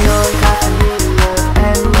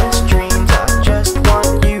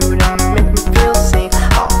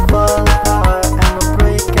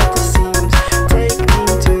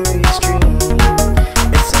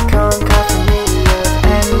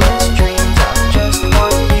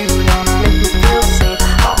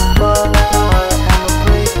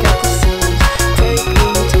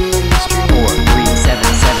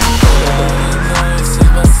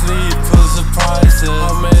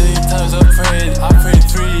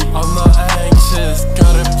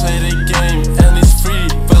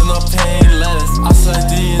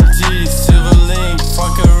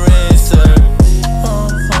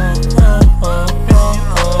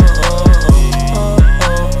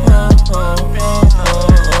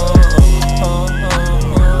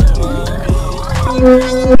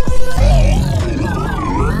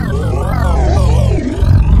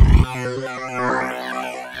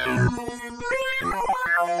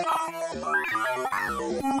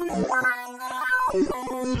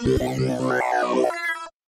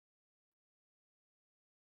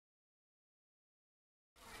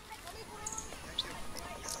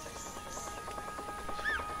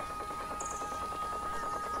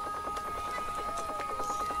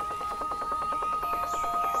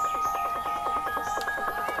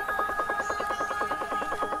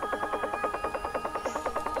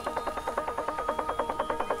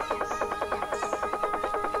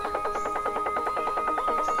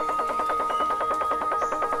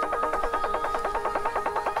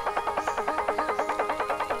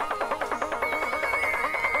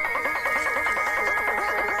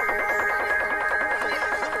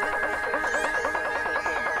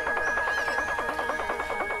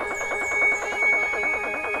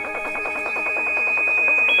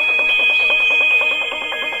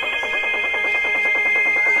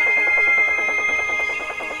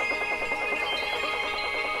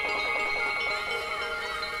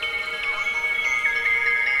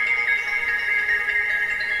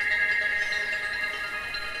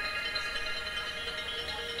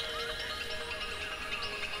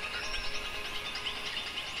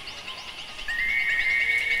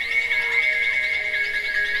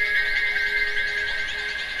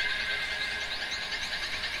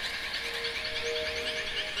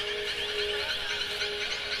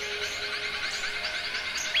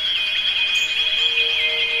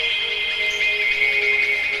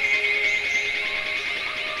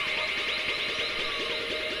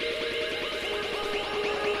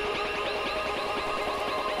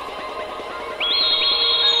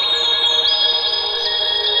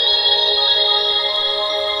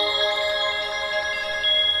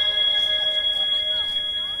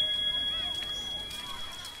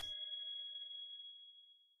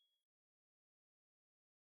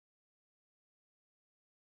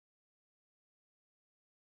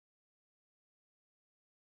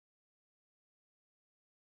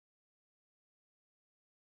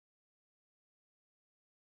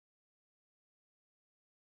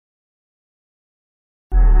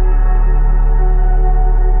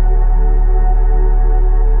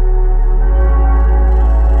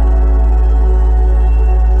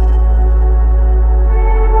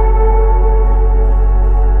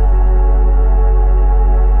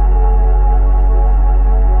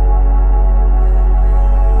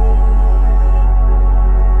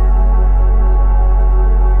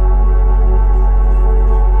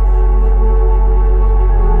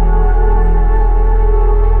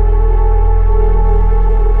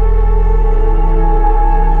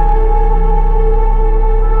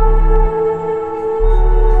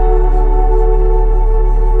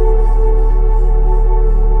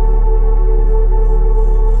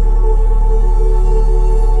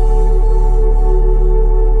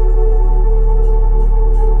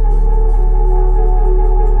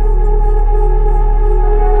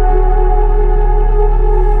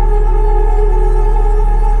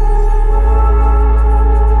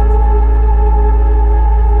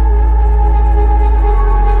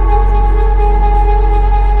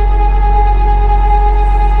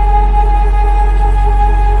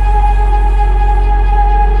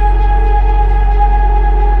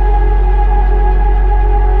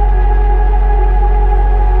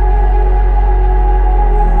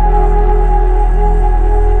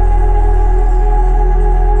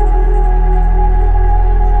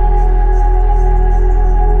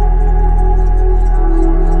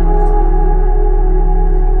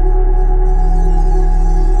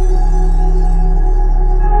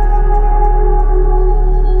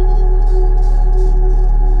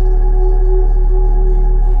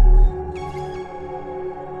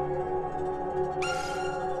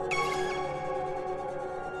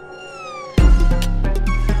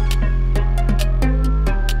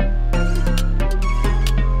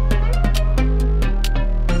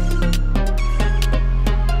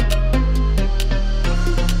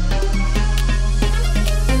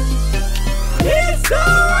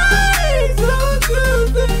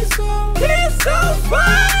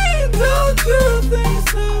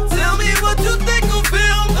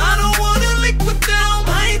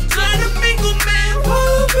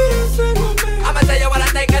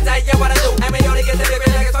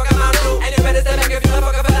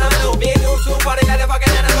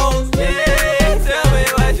 fucking animals. Yeah, tell me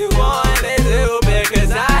what you want me to,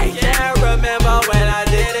 because I can't remember when I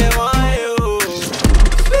didn't want you.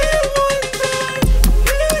 Spin one time,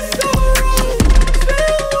 it's so wrong.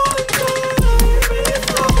 Spin one time, it's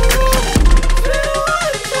so wrong. Spin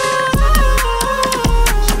one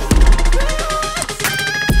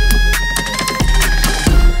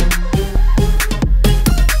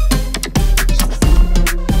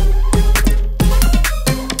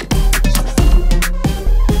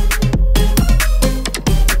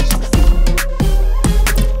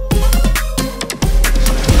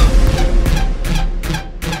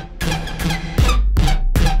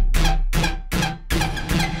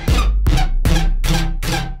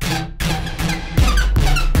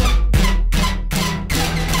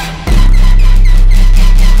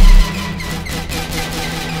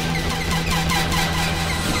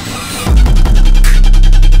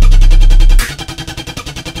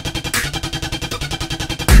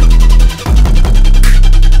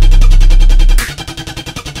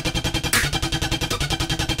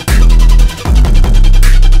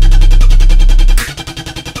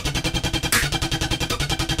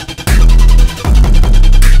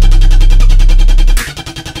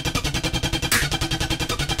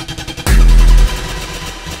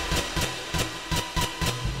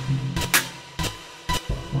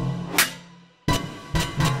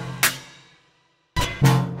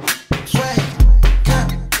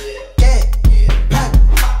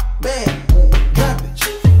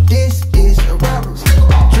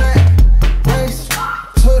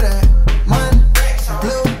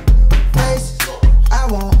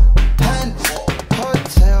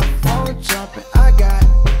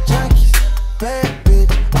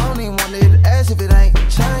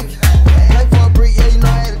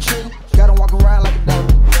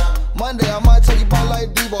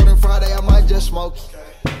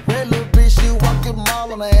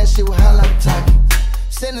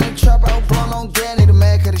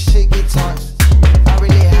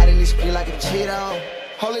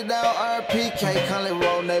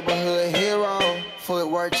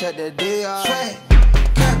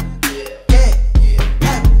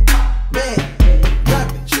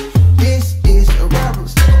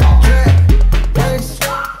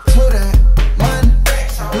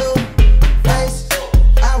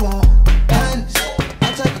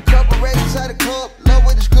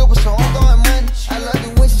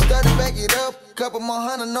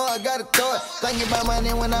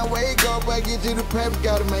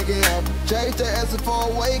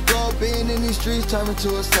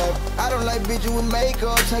to a step. I don't like bitches with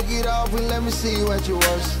makeup. Take it off and let me see you at your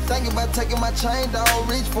worst. Thinking about taking my chain, dog.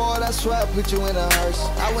 Reach for it, I swear I put you in a hearse.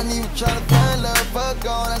 I wasn't even trying to find love. Fuck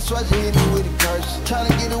on, I swear you hit me with a curse. Trying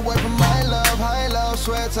to get away from my love. High love,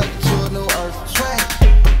 swear I take you to a new earth. Swear.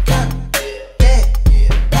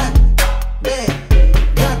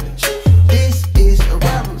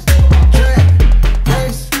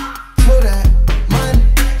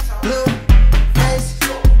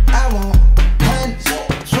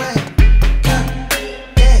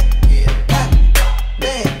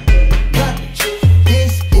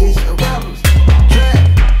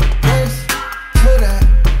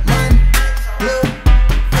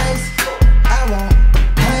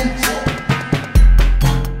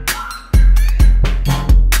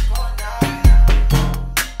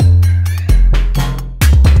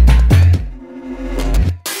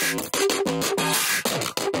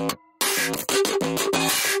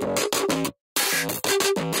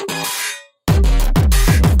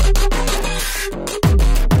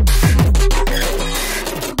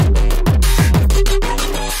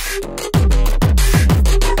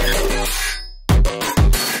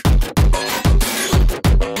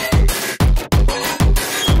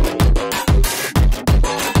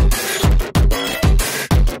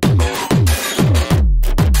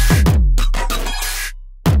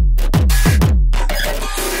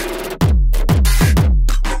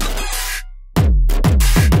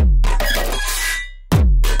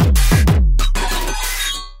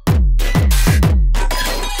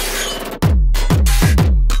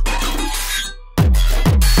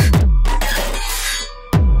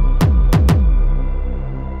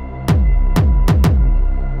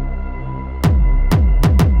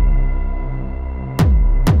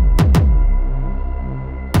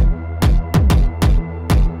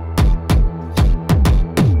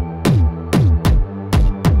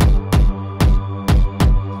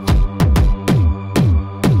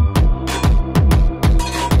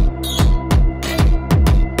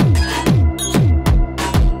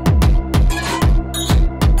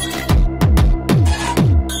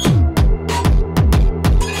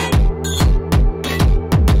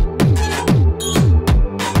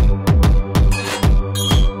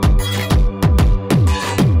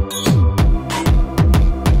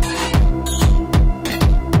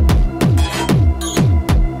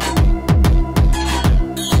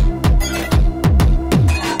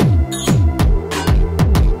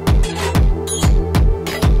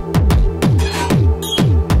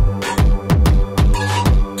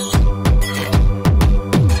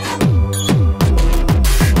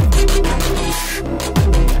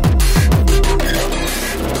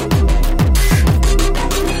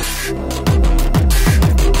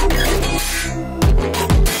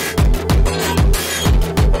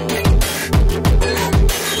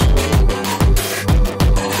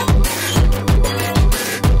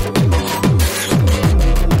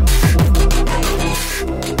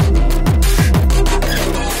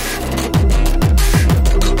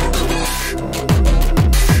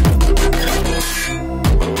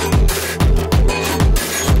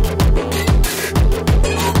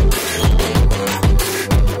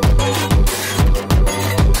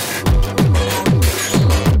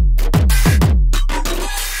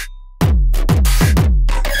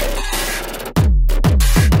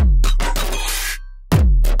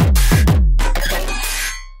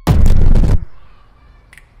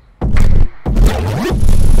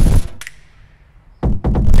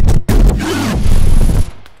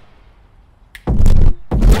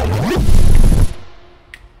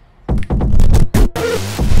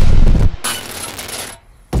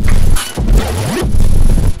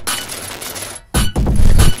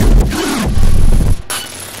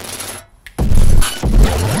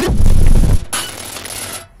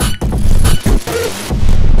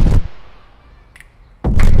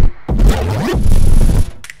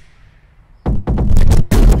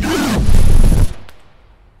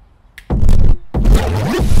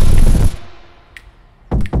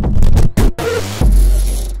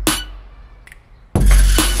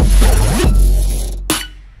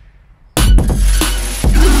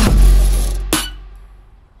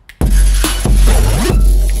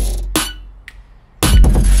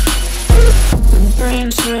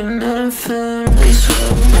 feeling really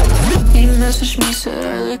slow. He messaged me, said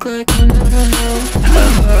I look like I never know. A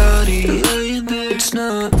body lying there, it's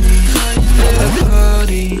not me. A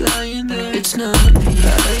body lying there, it's not me.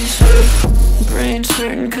 I swear, brain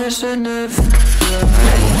certain cause I never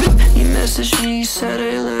lied. He messaged me, said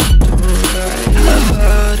I looked alright. A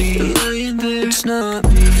body lying there, it's not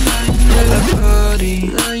me. A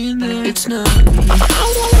body lying there, it's not me.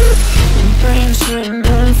 Brain certain,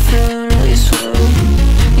 I'm feeling really slow.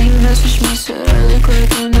 He messaged me, said I look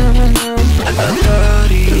like I never know. A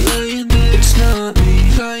body lying there, it's not me.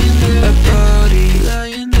 A body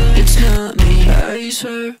lying there, it's not me. I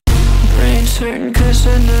swear, brain certain cause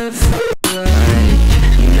I never lied.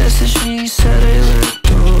 He messaged me, said I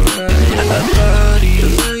looked alright. A body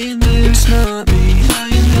lying there, it's not me.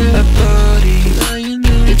 A body lying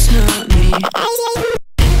there, it's not me.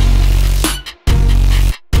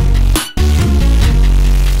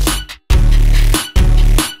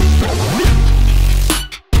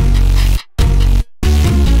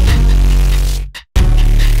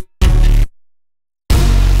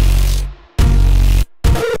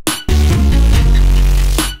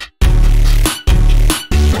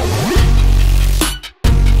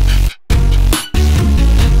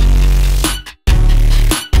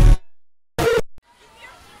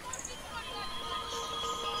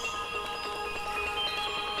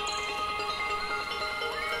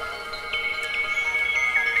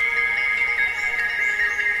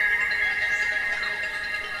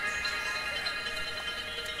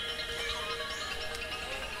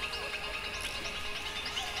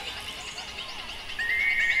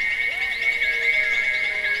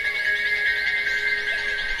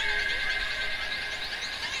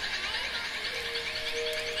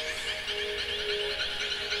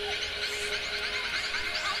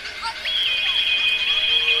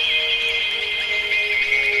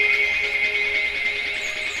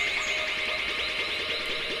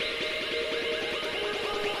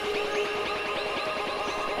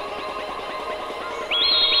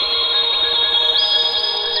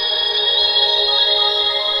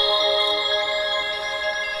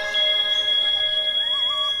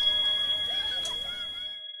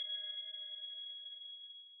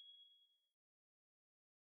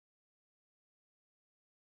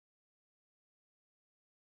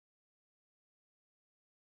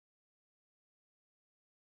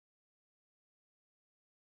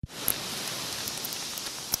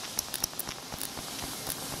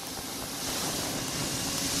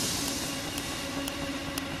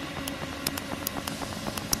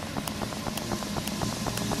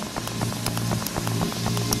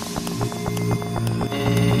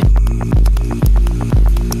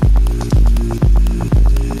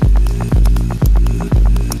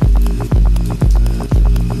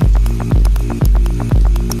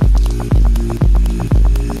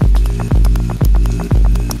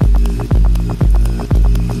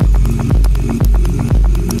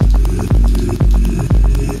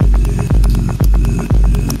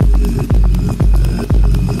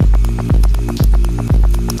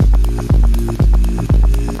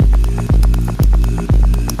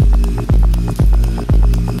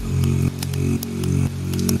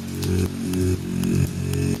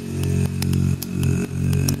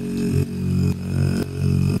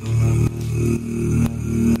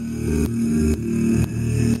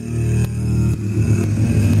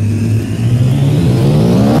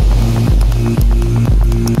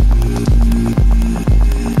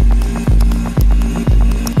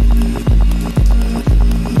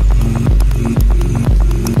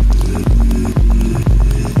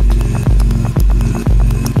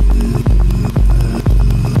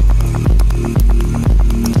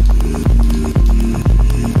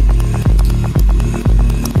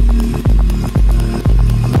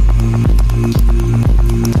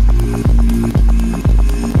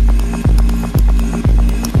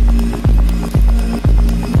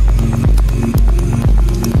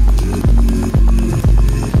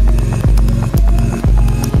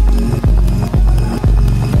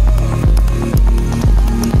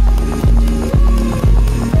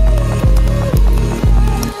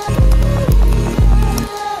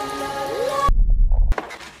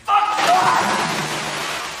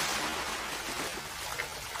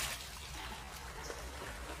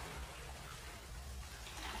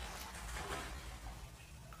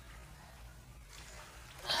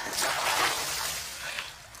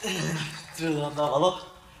 Trodde han var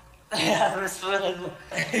Jeg ble så redd.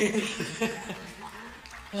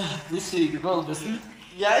 Du suger på oljebussen.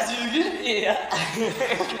 Jeg suger? Ja.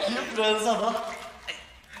 Du prøver det samme.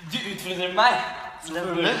 Du utfordrer meg. Så det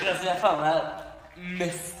burde du. Jeg er faen meg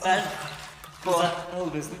mesteren på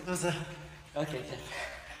oljebussen. Ok.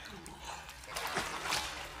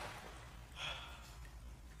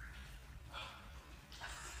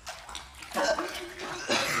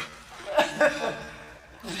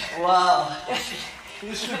 Wow.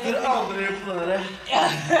 Du slutter aldri på det der.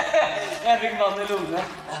 Jeg fikk vann i lungene.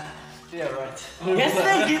 Yeah, right. Jeg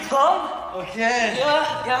stenger ut vann. Ok. Ja,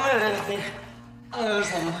 jeg må gjøre det til. Jeg gjør det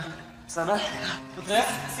sammen. Sammen. På 3.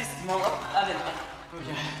 Siste mål opp. Jeg vinner. Ok.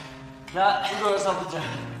 Nei, vi går sammen på 3.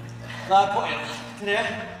 Nei, på 1. 3,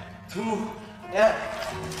 2,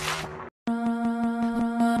 1.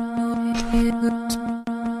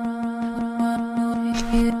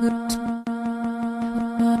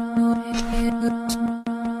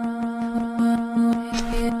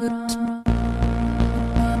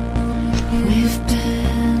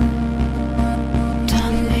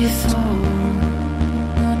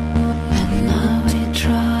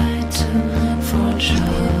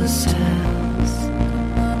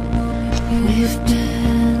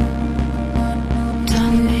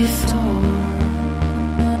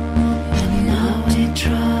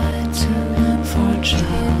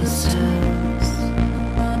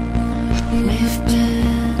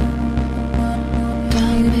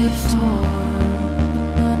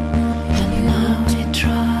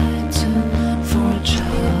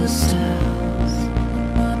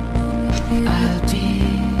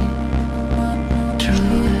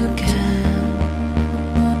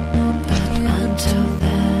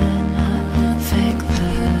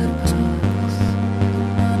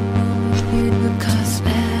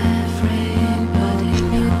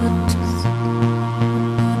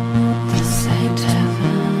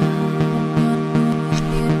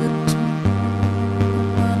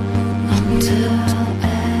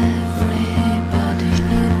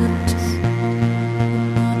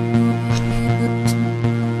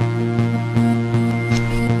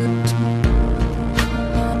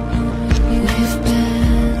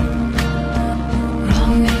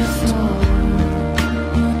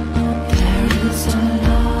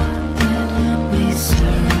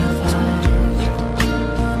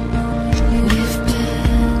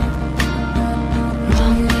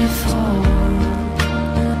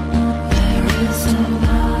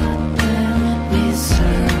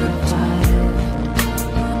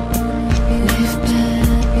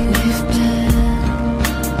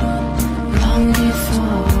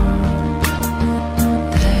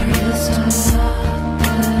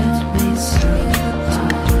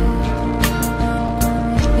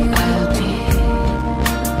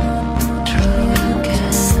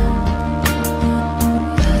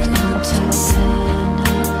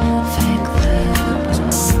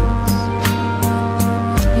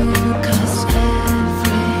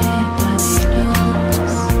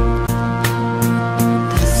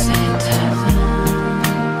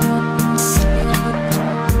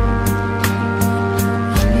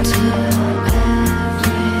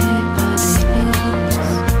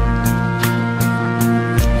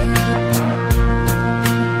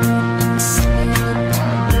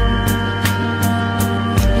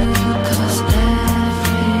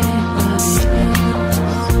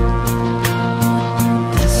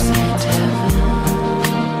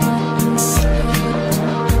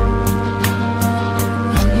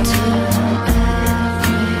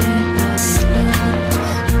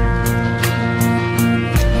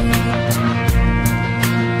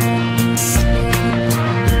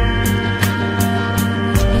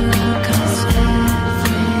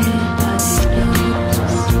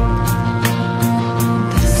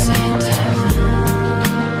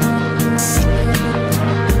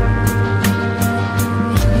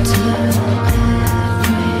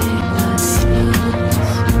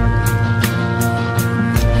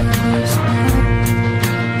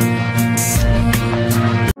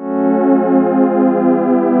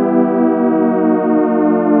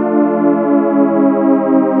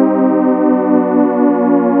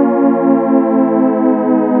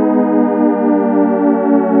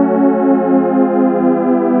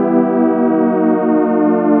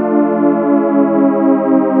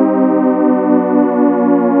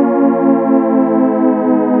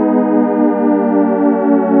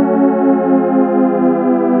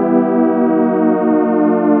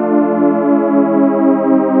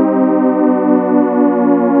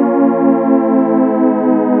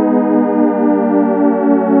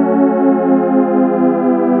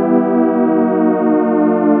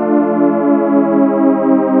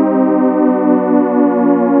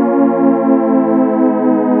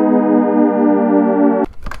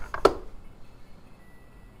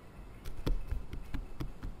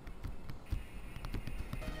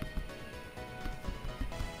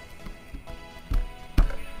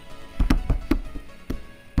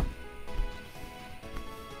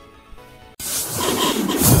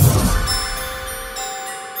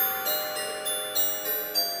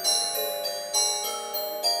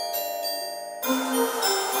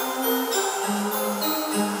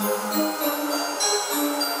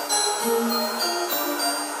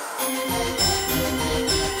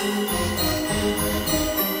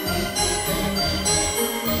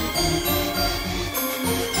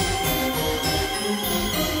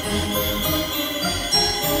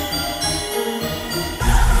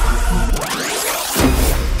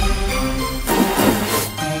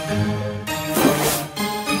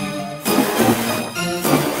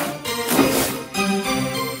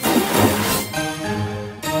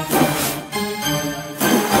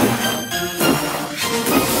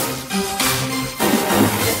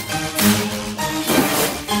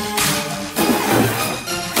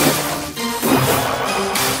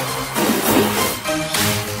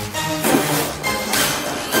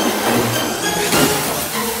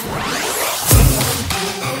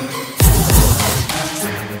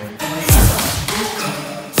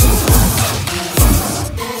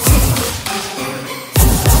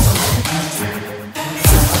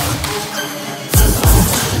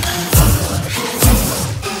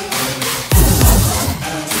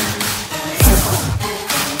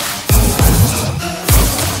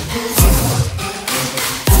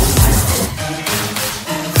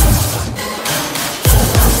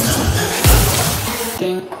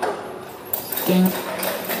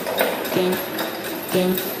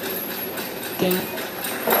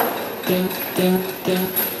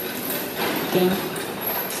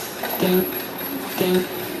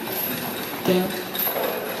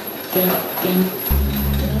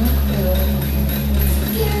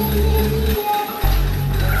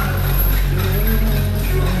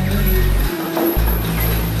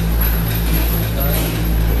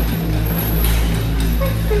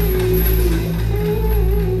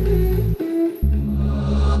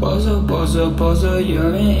 Bozo,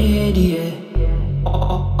 you're an idiot.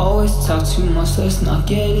 Always talk too much, let's not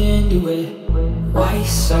get into it. Why you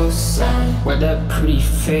so sad? Where'd that pretty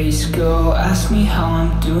face go? Ask me how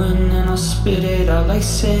I'm doing and I'll spit it out like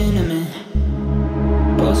cinnamon.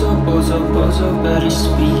 Bozo, better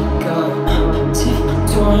speak up.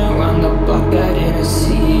 Tiptoeing around the block, I didn't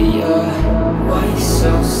see ya. Why you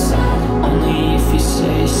so sad? Only if you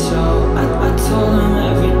say so. I told him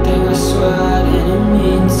everything, I swear I didn't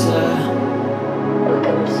mean to.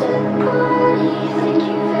 Welcome to the party, thank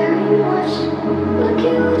you very much. Look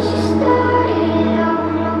at what you started, I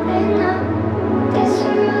won't open up. Dance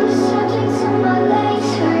around the subject till my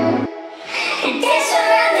legs hurt. Dance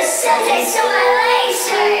around the subject till my legs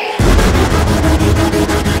hurt.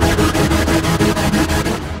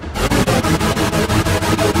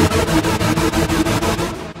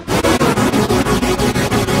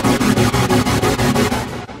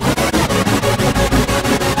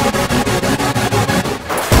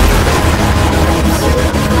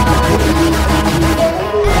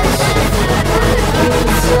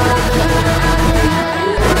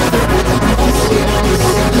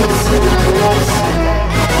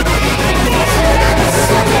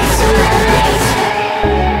 Subject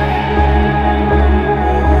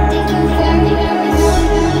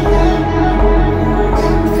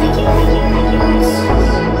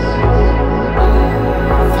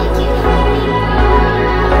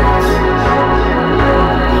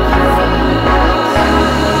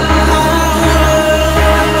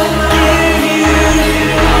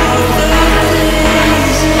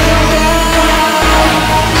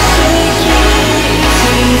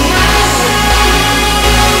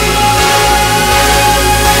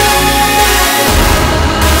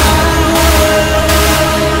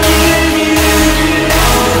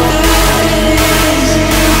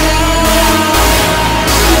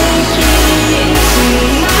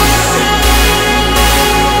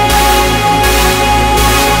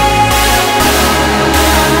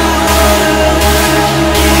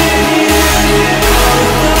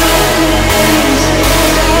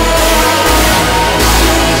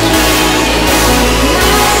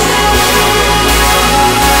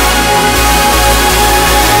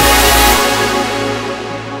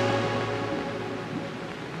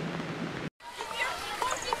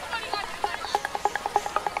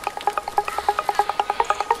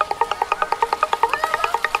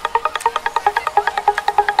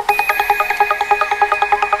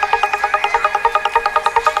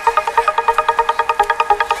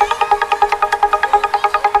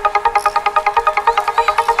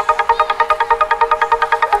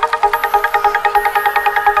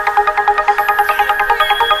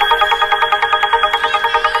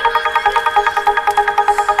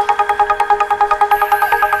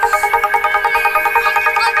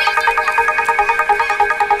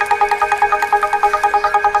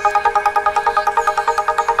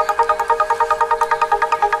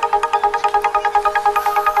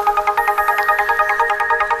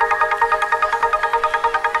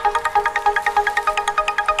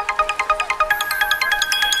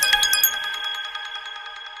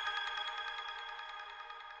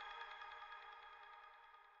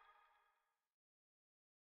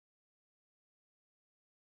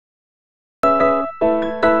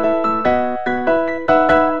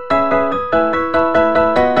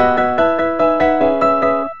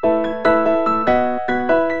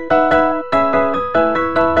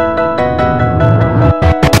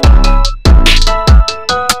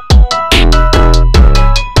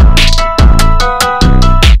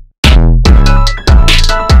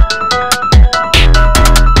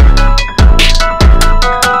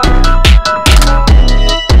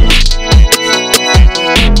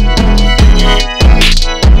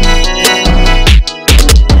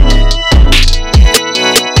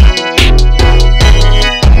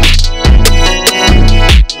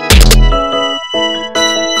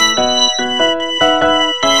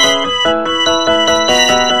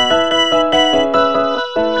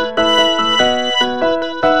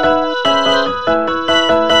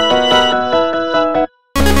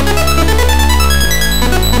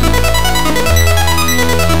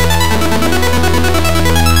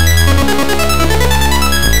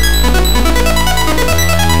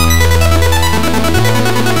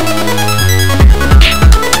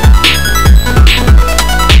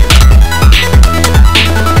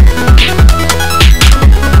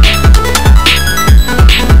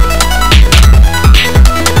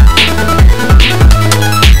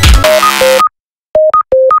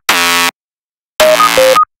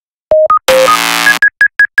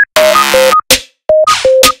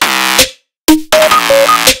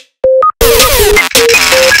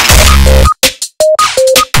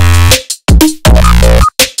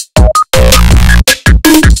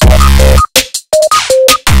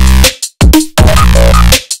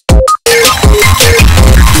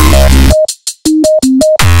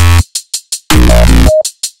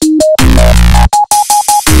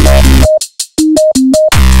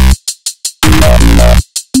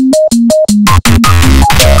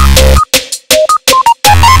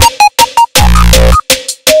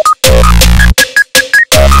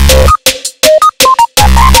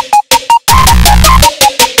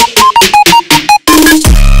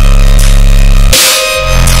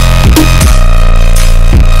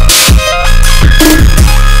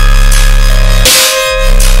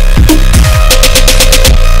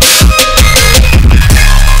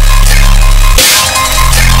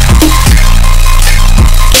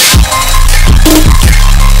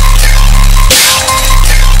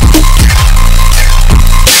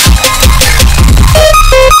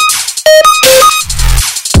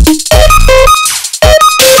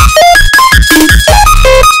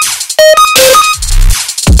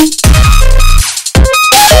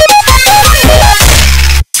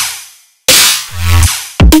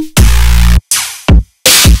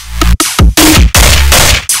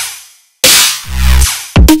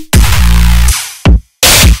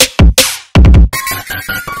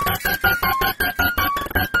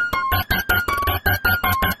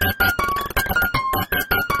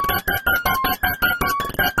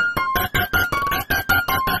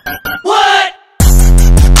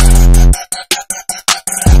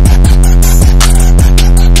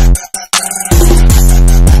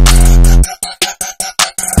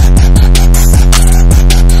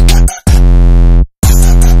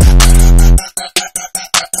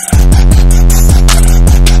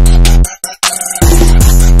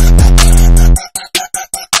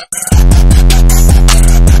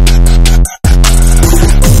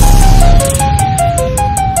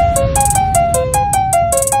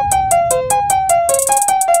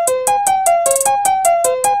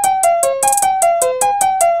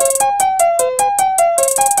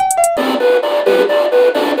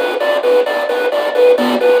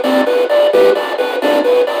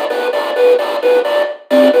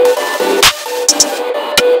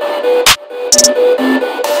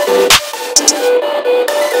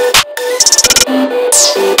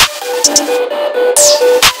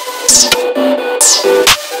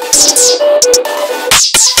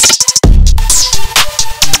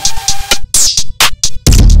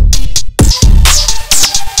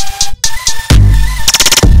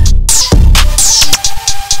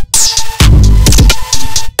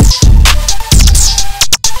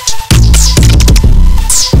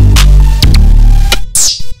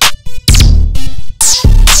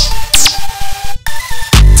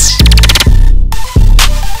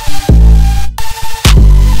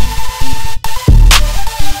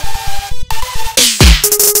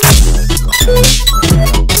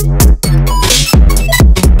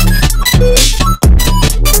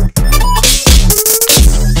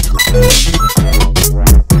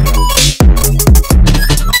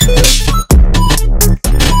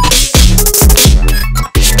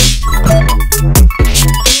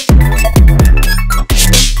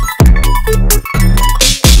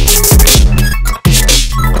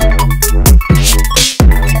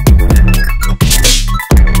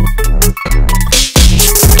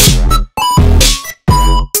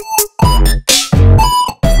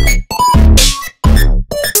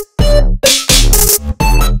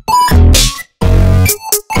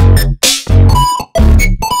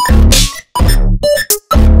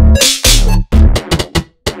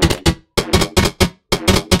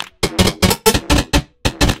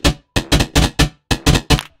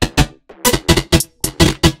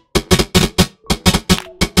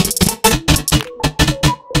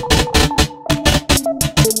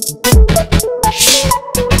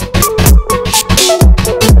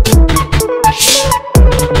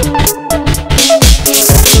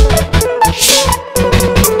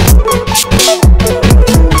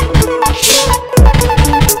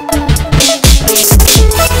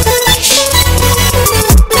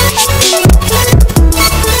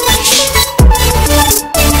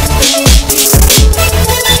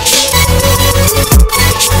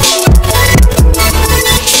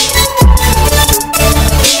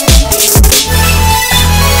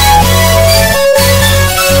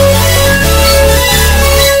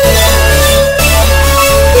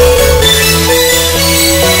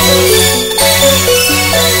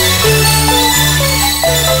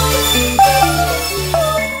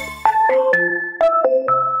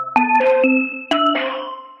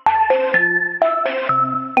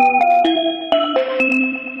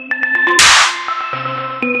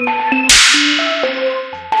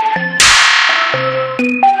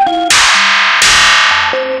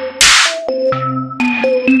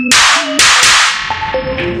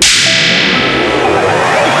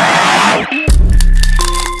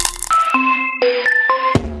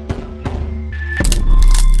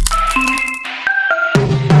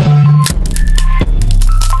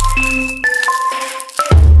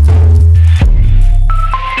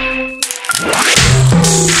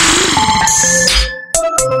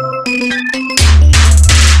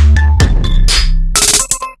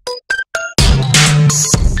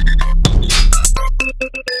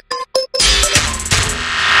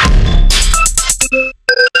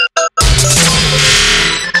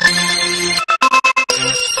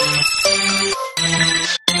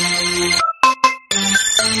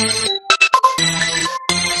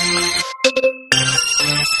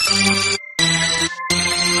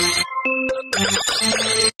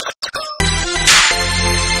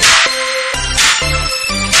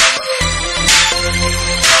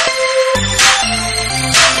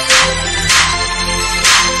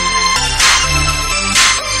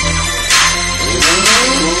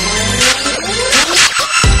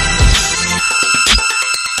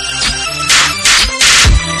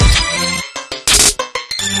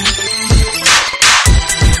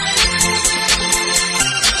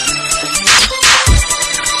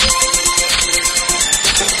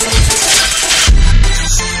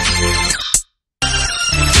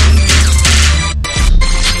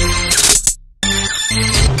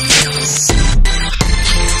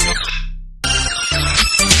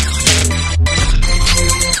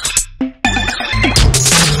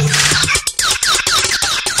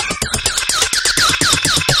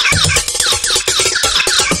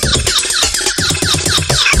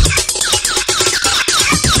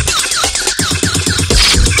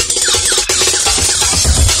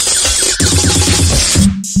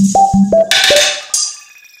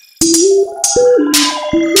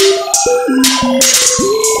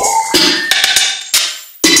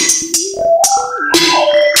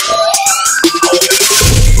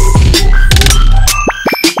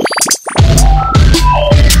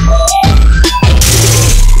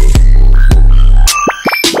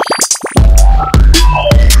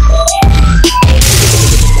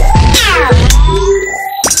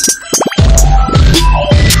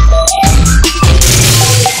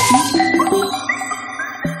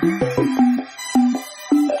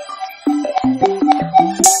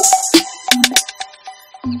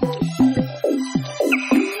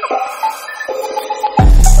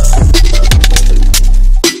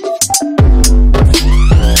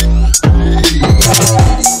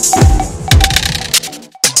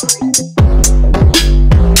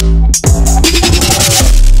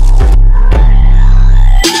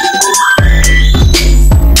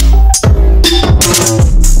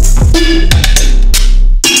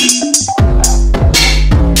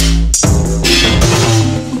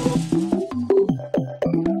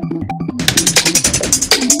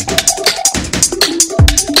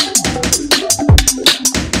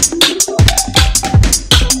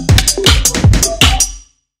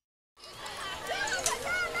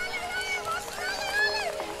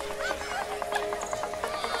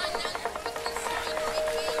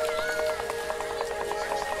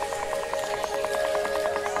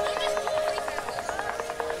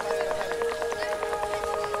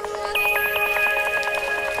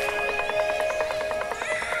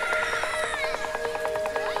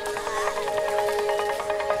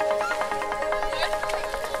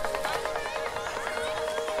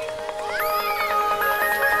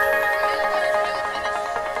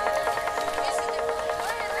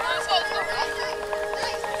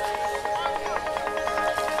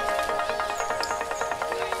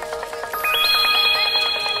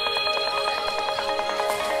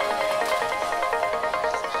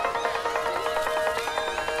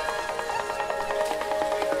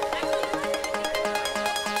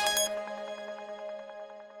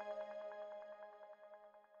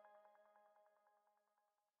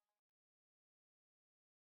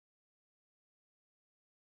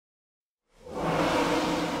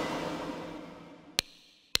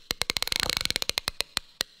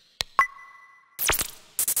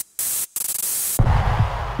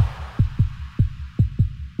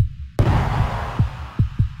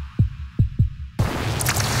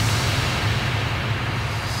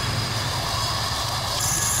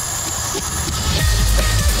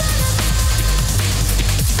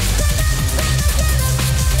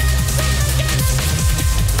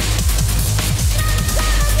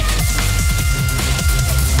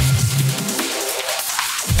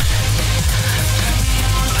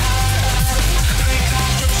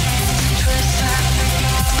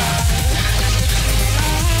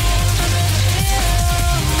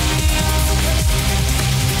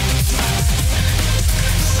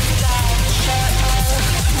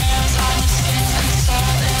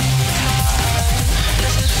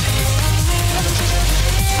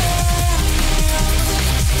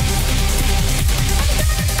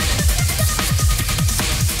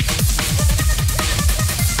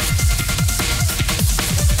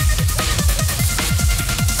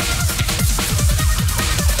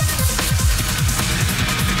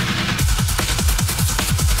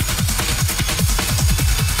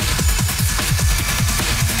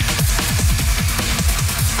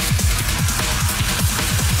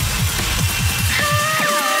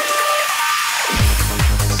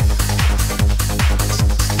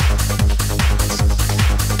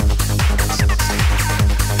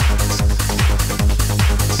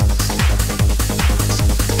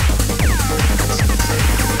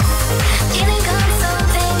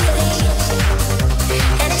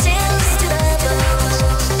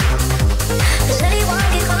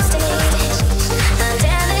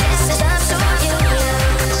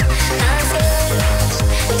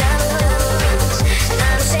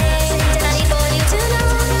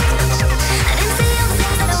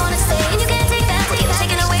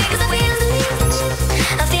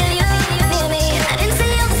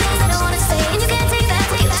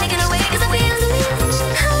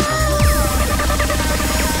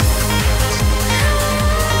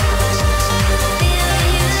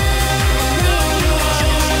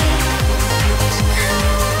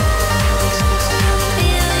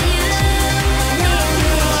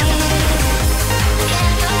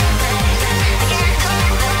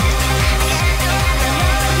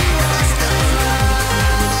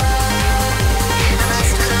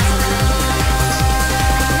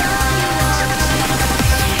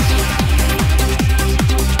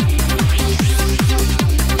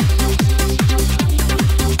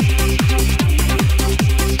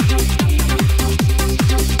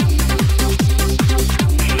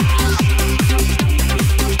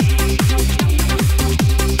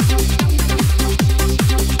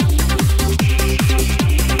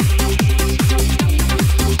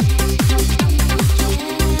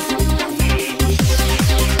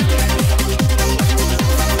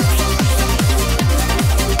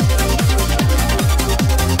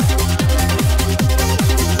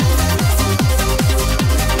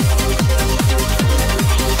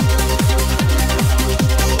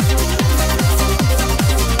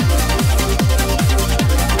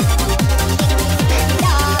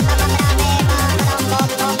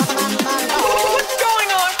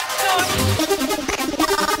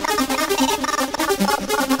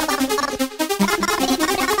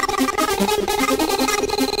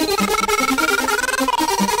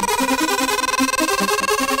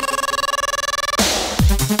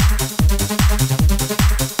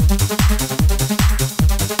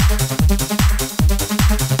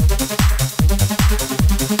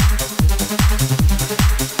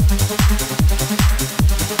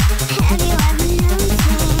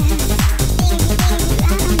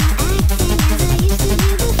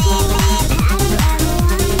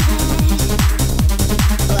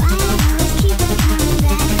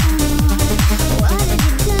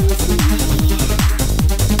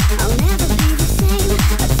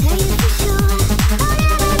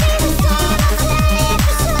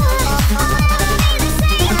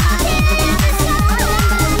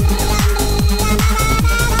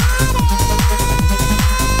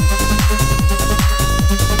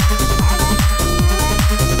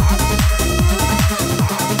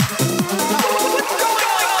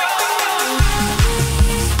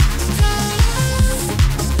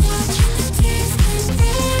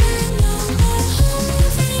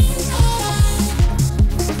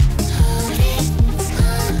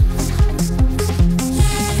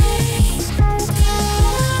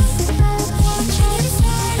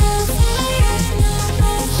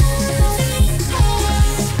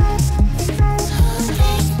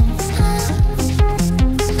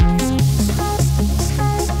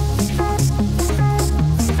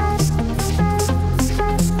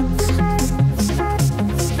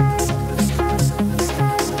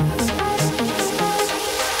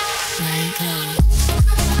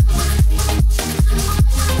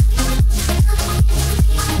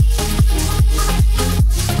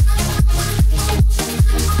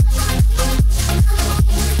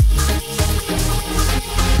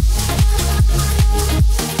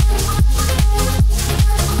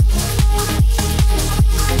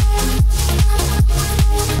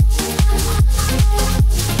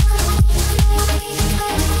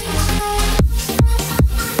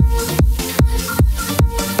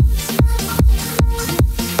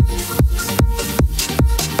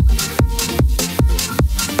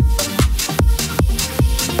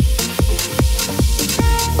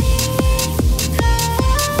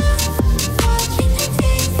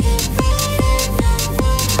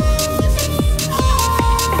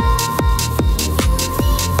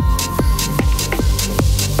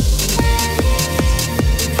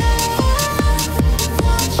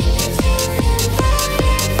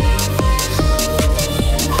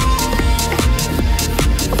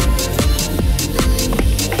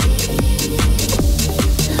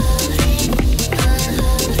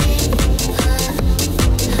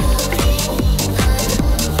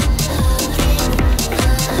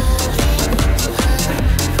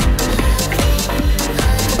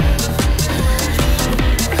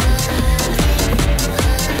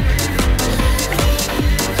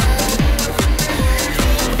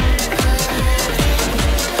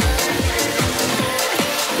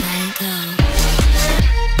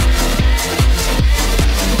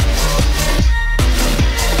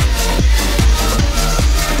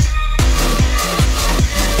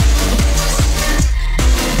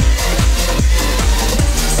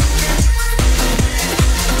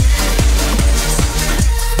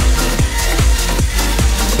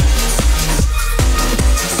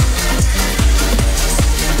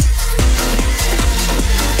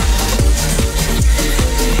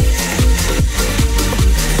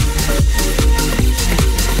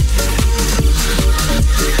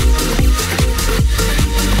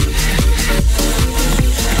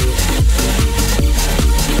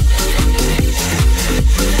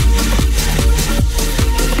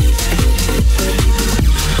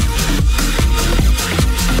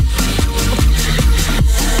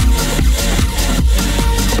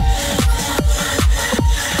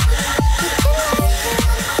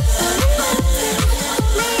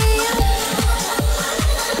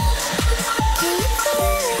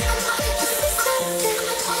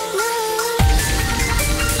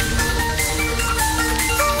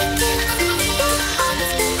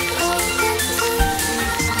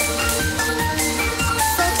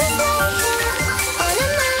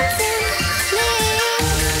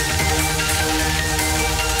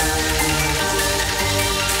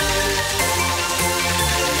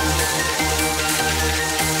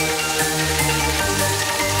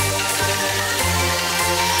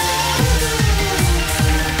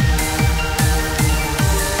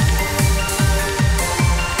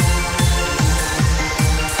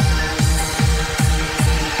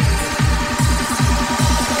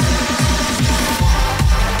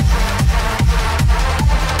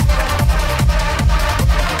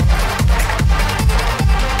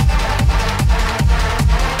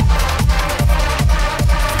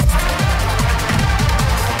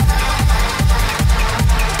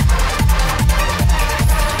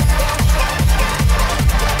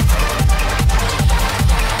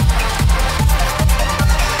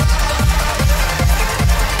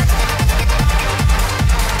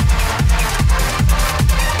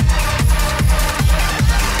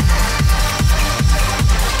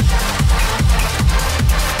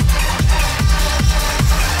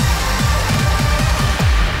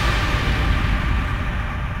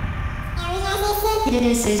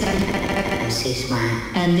This is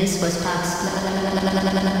𝗏𝗏, and this was popsplash.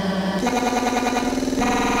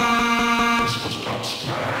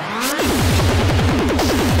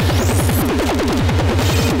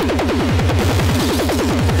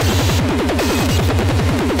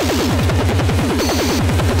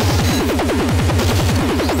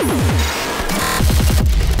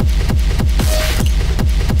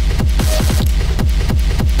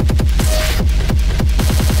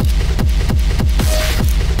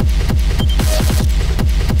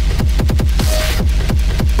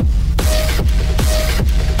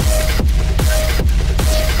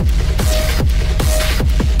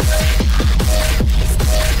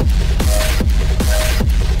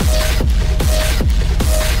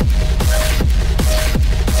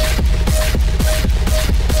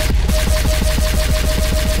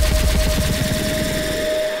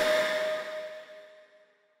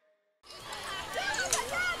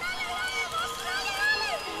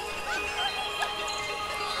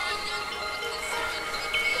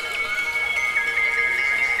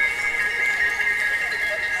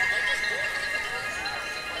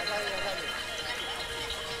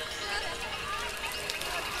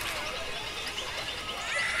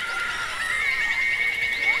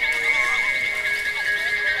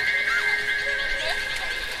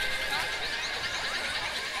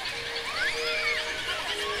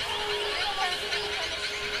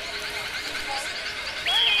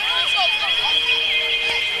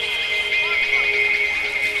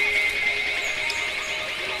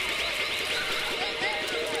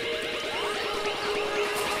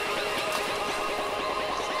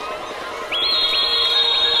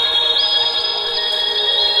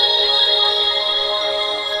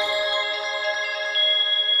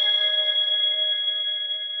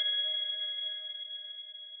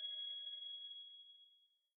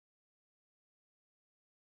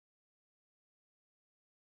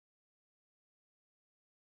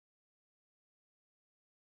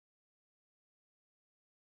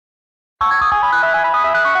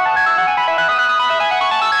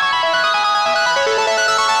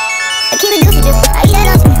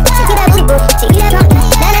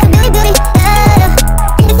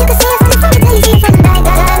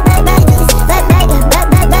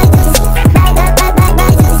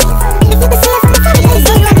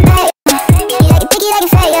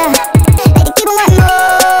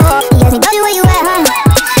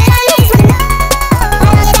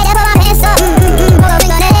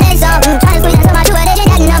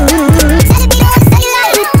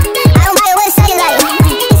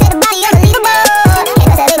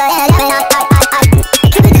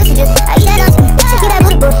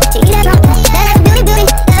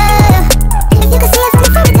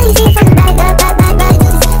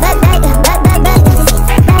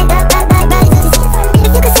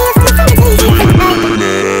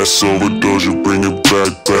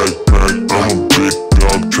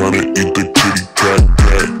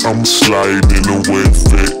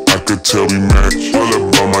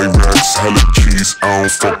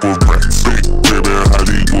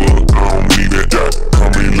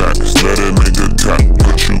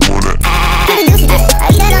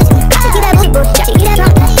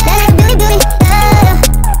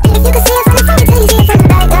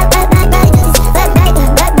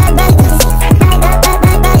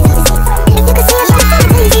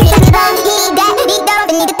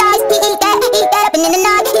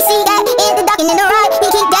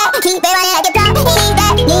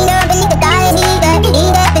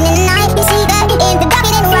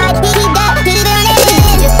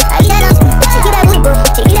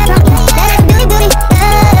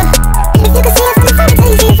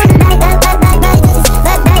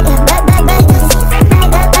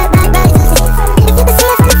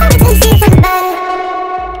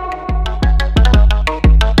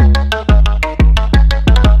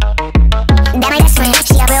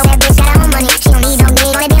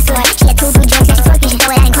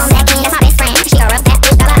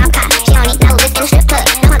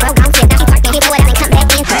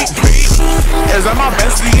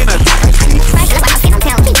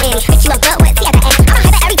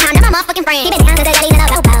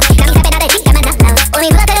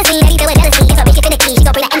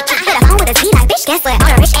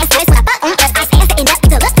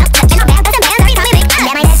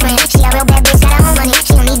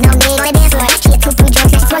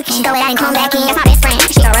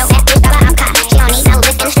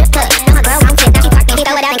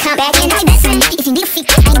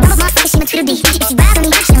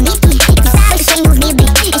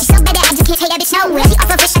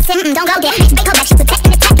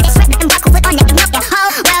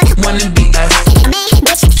 Wanna be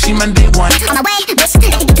us. She my day one. On my way, bitch.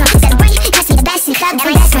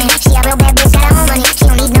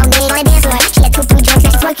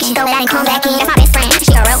 throw it out and come back in. That's my best friend.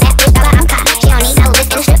 She a real bad bitch, throw her out cop. She don't need no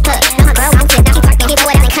list in the strip club. No, her girl won't tip. Now she twerking, she throw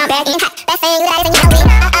it out and come back in. Best thing you got is in your week.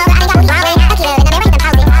 I ain't got me drawing. I keep loving, never the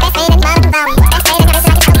pouty. Best thing that mother can vote. Best thing that never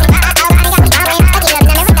like it's coating. I ain't got me drawing. I keep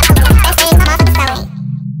loving, never the pouty. Best thing my motherfucking story.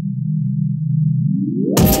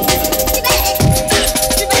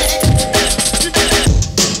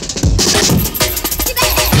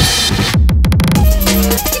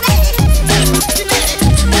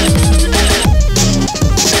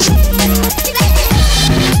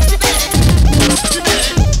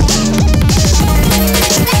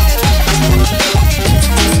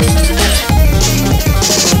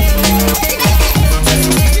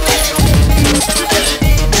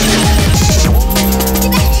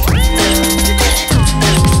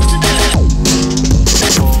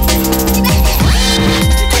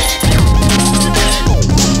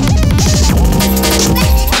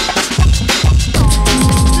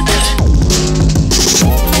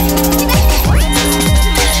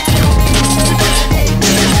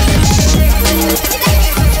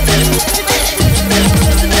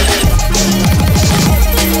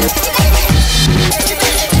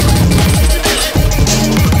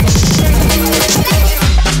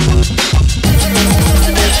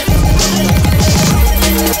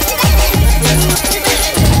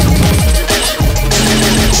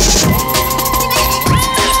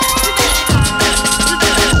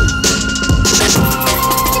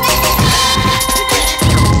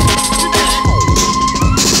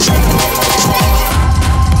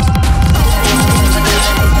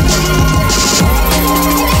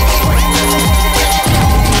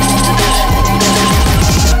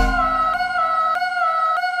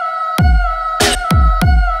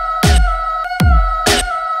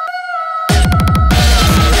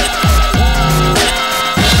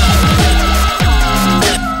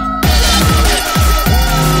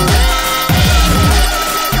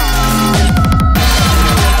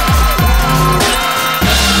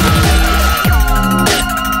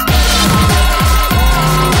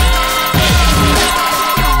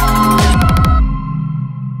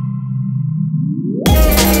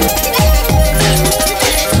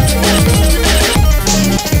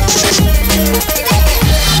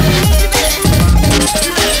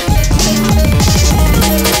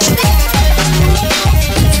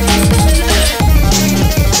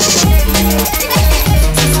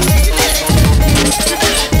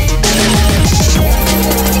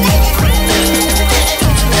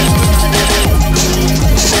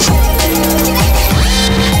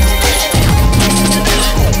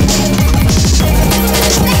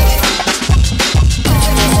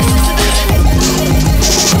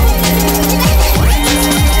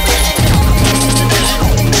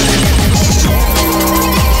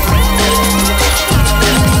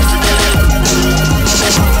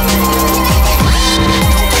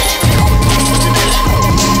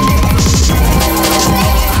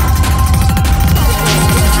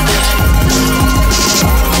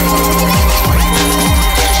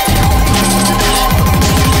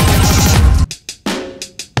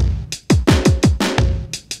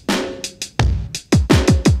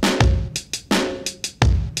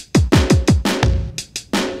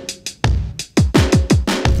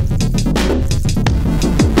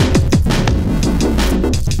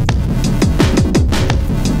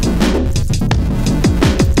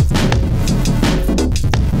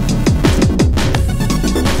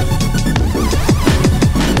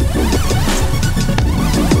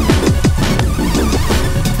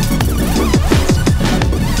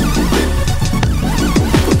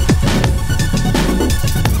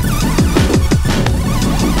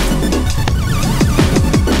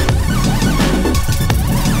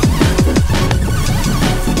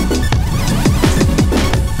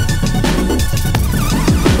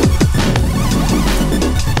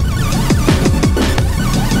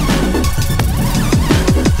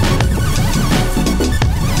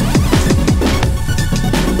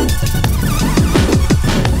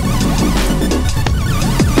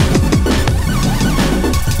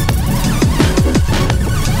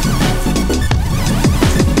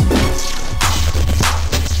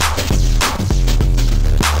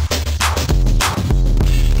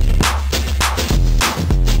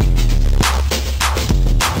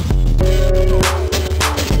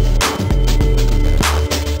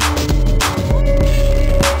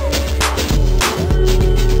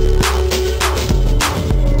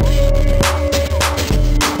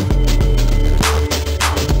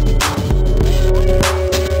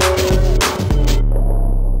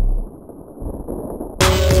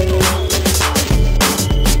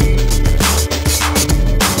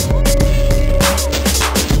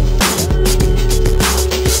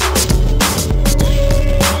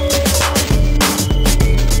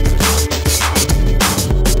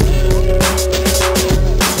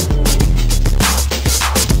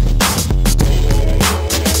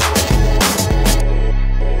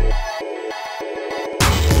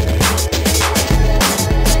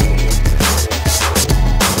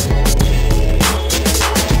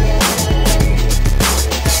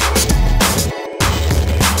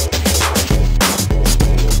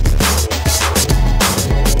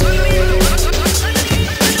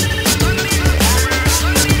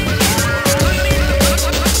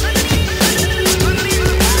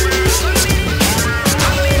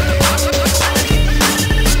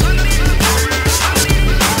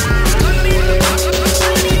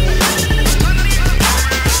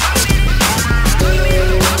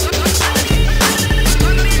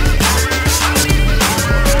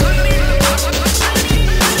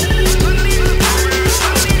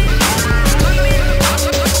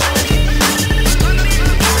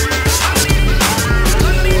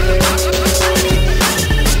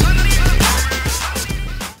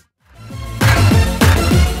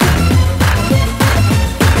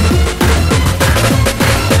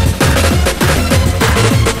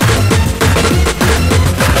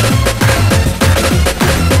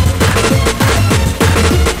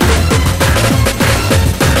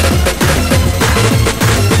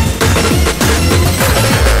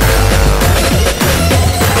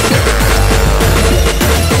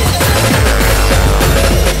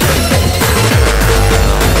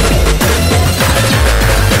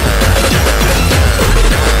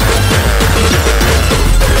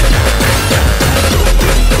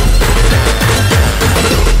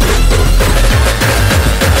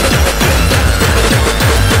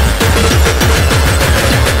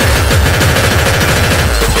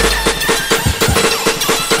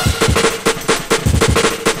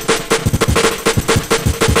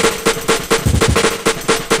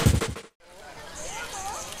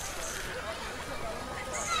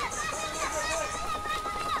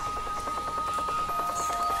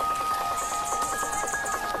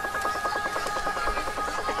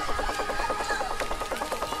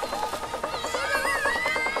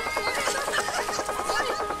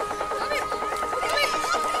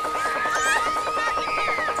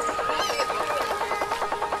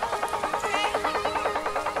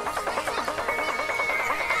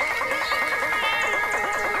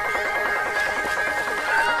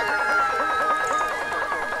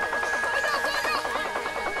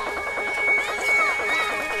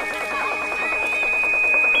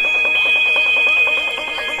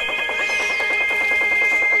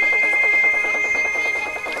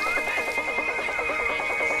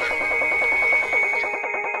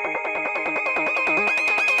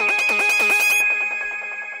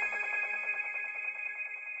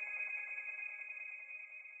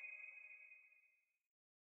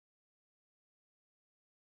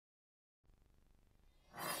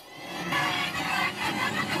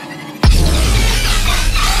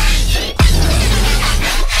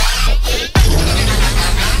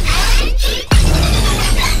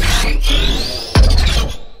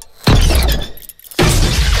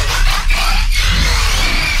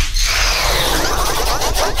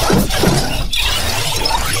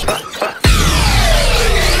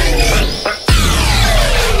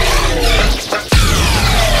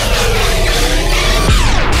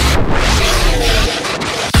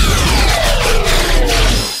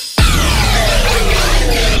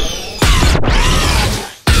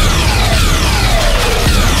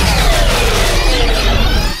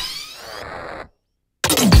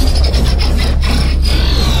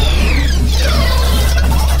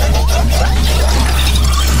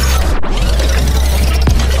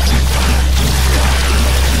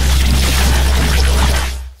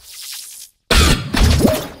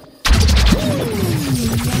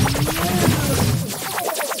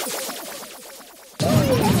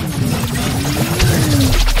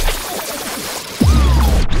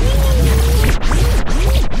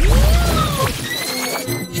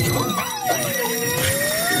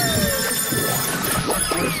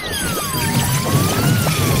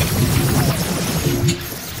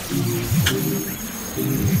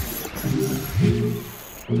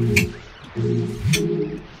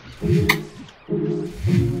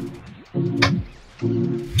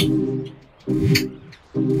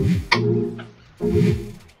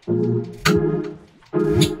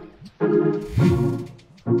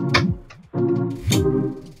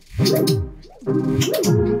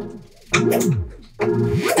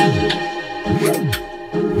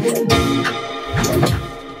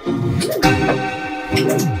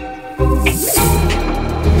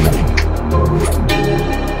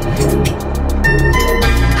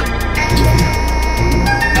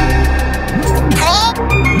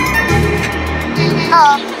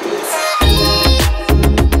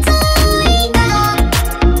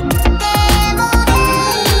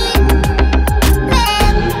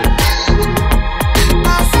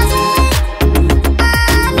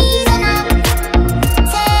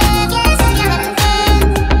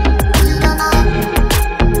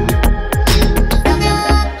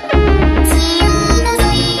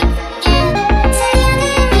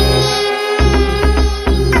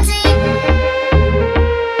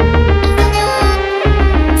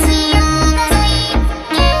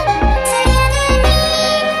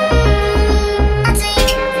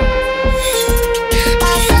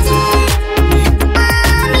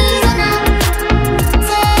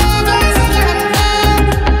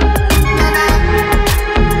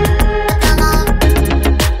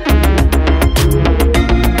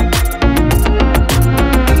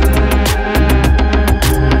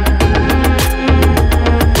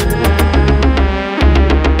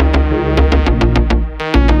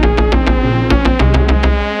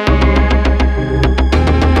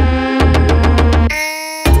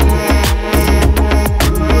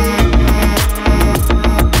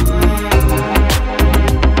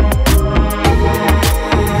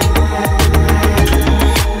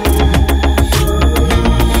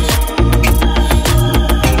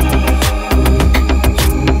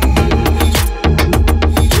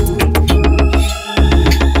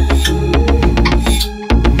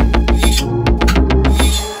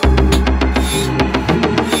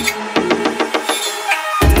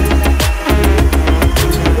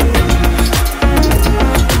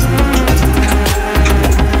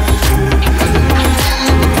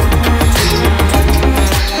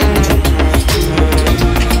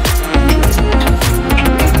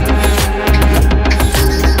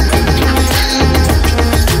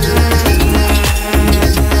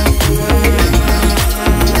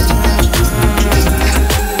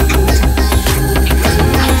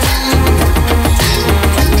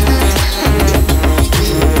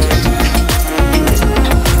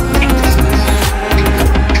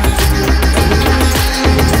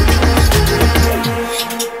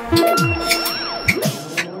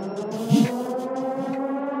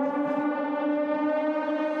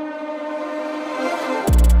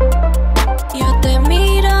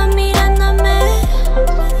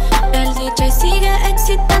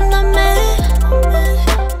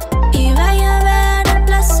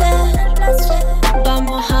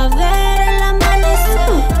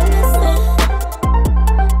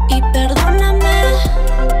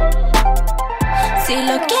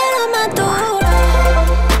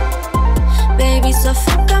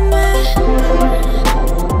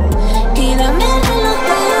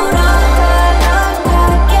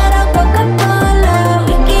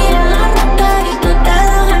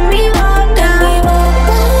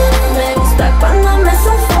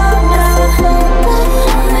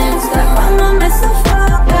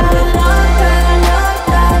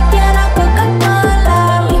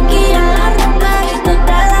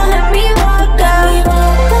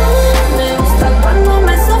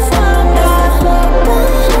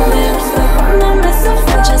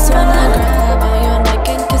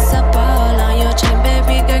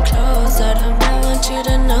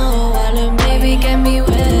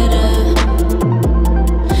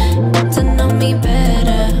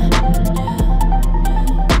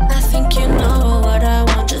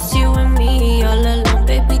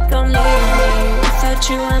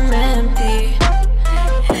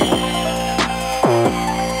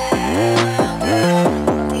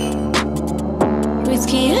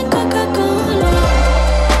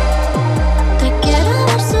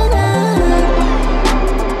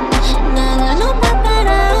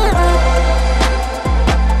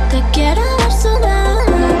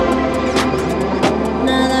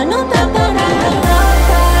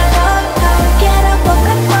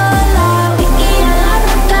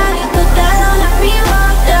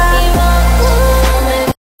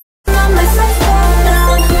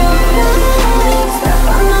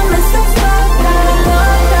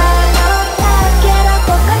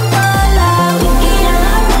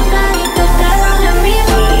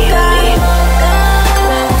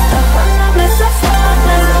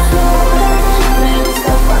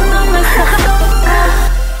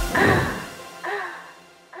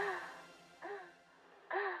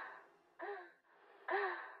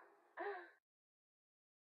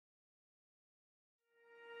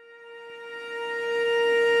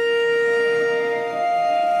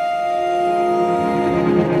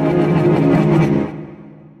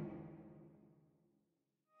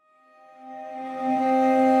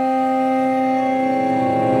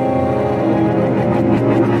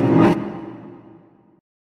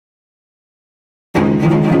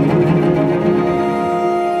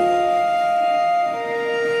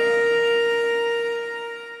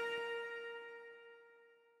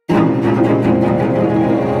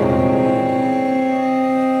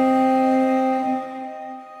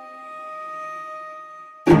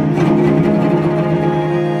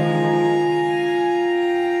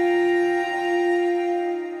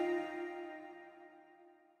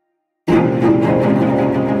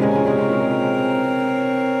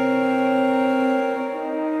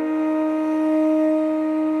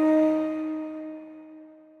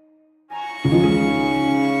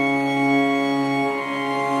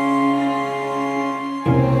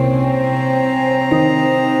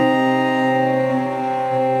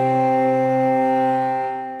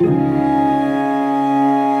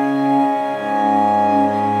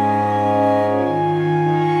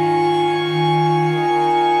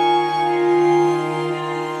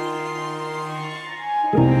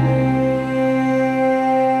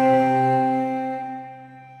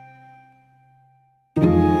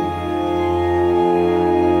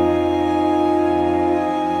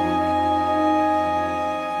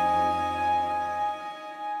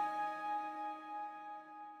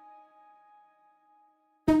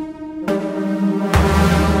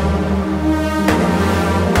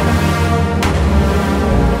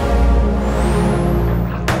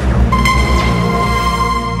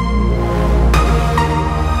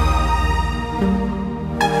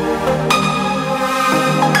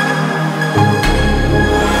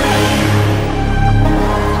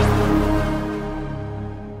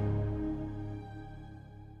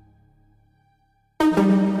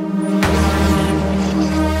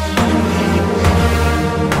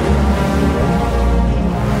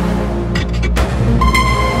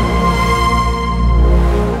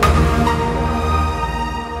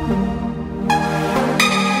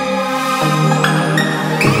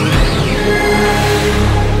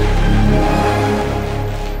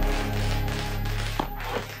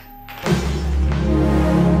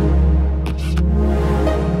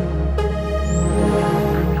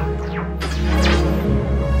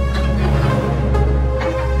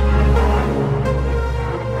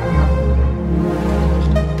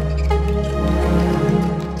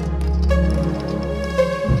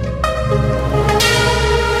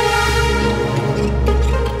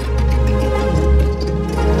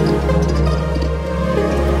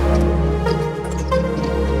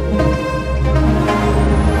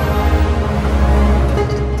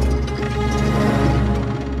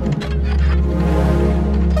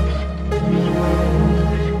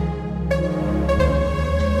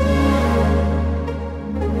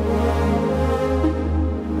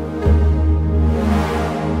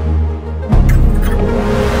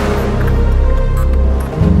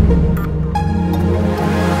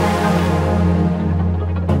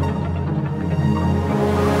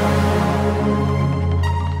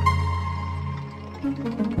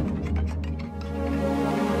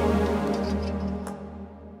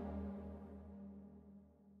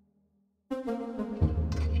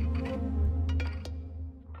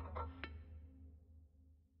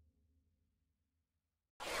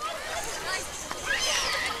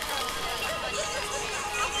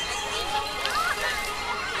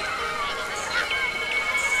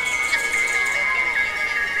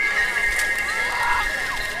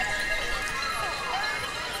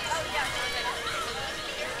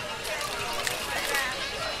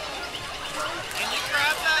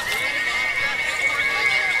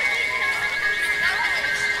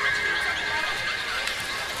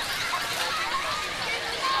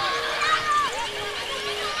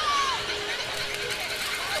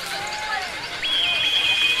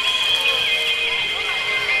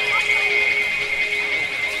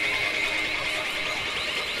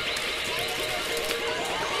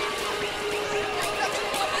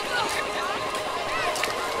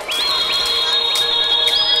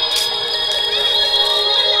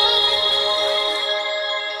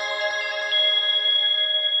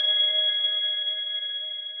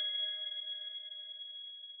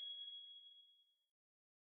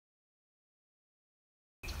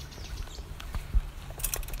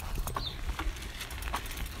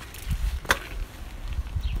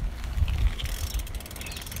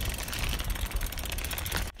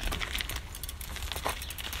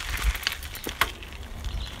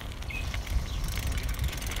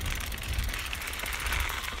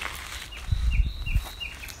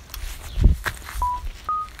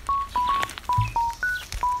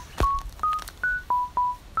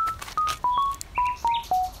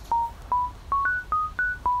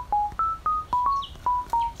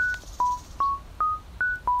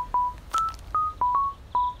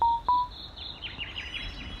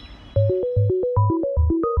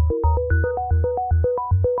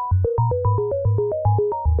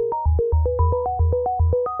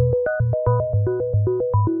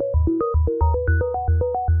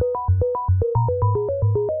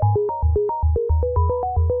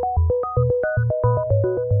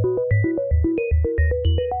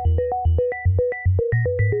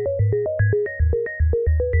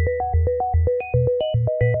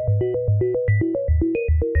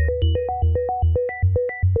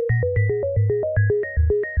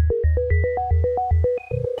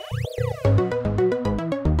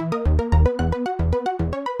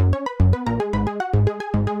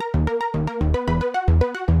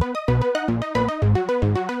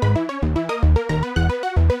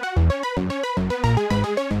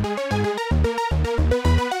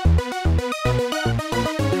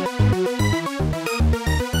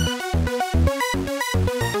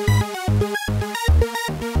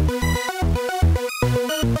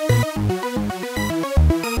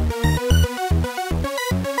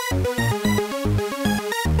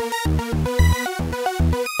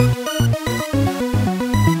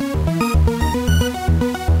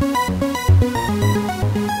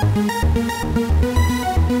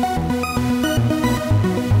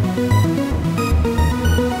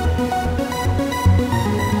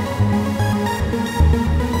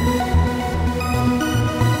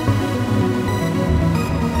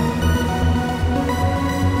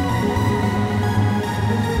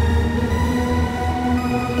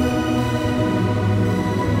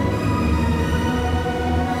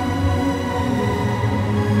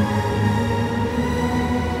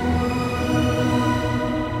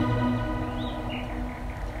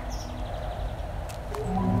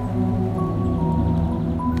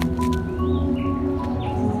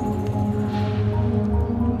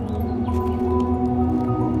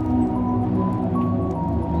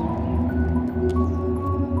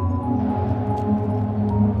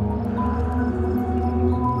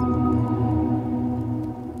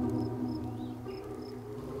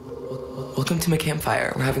 welcome to my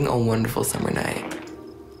campfire. We're having a wonderful summer night.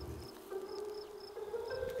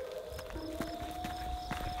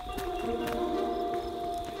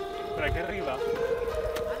 Por aquí arriba.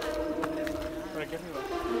 Por aquí arriba.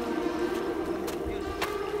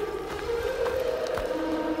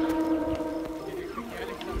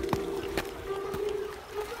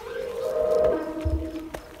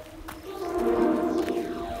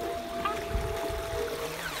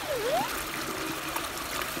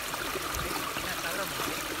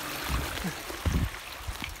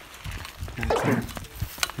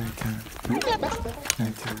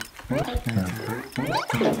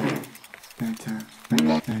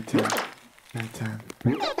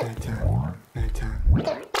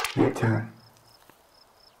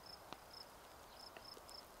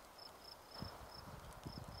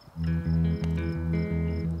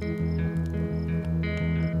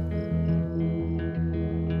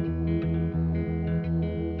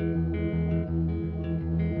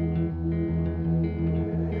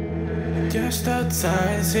 Just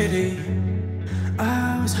outside the city,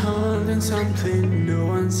 I was holding something no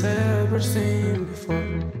one's ever seen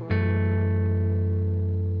before.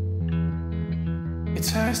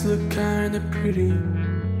 Its eyes look kinda pretty,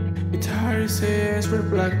 its heart says we're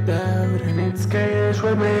blacked out, and its scales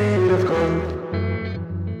were made of gold.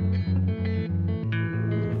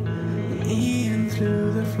 And even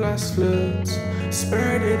through the flash floods,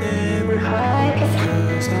 spurted every high,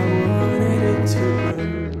 cause I wanted it to grow.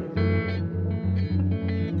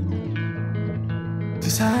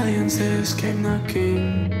 Sciences came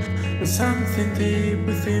knocking, and something deep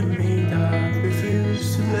within me that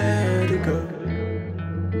refused to let it go.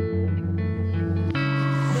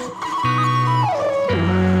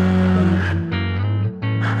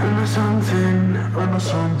 I know something, I know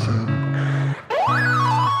something.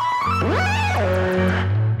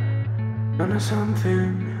 I know something,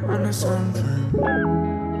 I know something.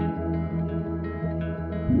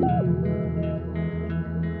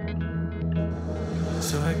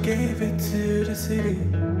 So I gave it to the city,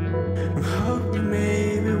 and hoping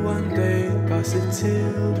maybe one day pass the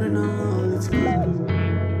children all its good.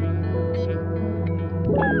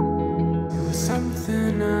 It was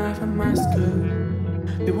something of a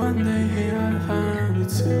mascot. The one day I found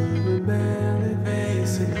it silver belly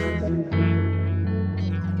facing.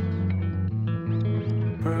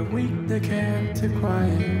 For a week they kept it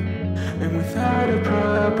quiet, and without a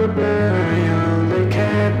proper burial they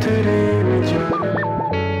kept it in a jar.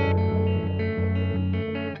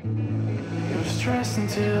 Stressed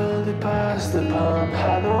until they passed the pump,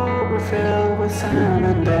 had overfilled with sand,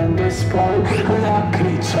 and then they spoiled a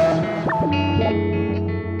lucky charm.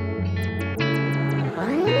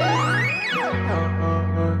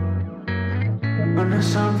 I know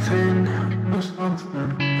something, I know something.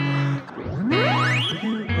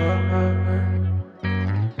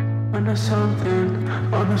 I know something,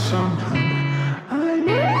 I know something. I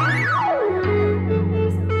know.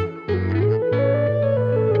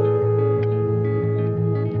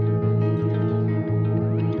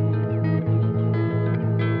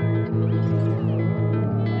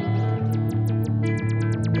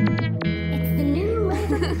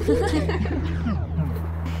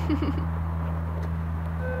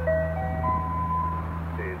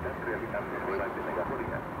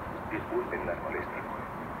 Disculpen las molestias.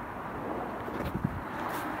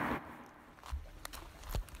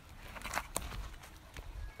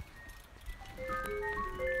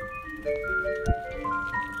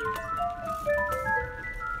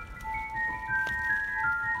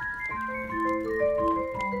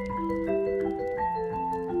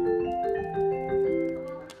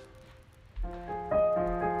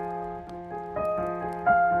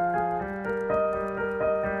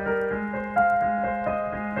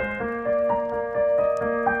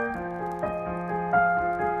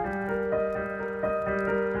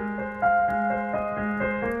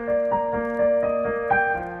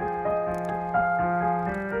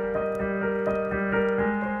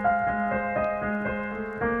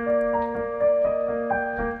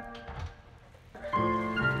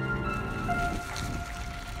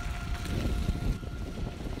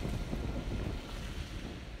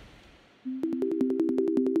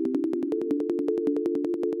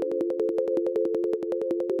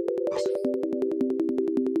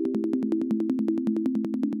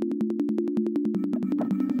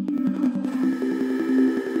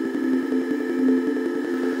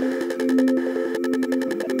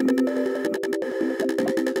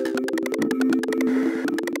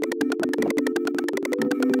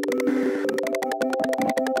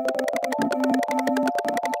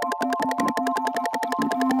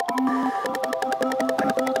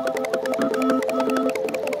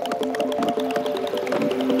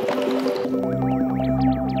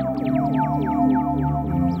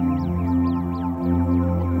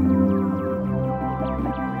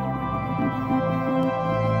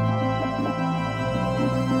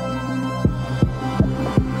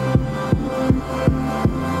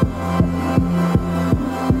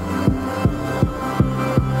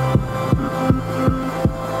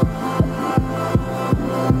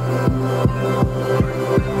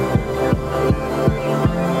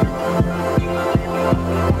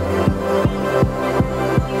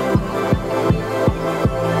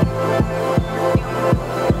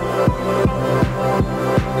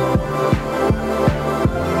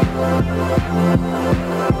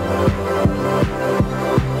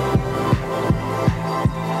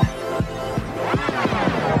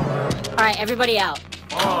 everybody out.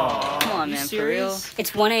 Oh, come on, man, for real.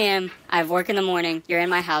 It's 1 a.m. I have work in the morning. You're in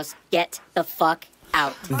my house. Get the fuck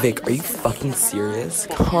out. Vic, are you fucking serious?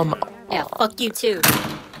 Come on. Yeah, fuck you too.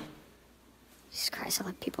 Jesus Christ, I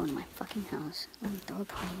let people into my fucking house. Let me throw a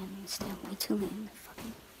party and they stay up way too late.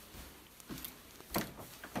 Fucking...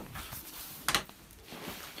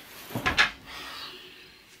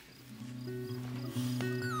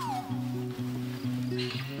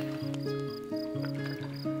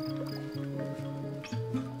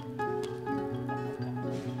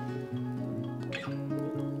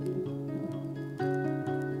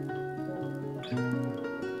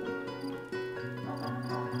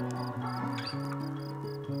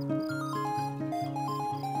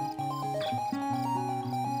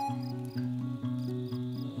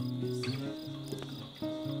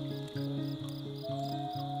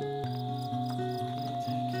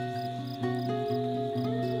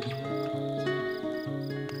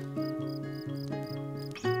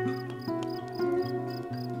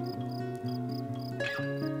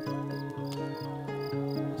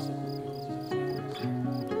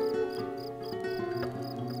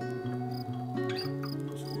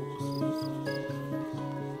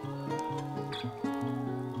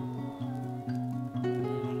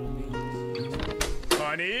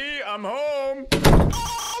 Honey, I'm home.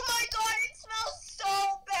 Oh my god, it smells so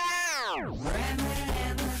bad!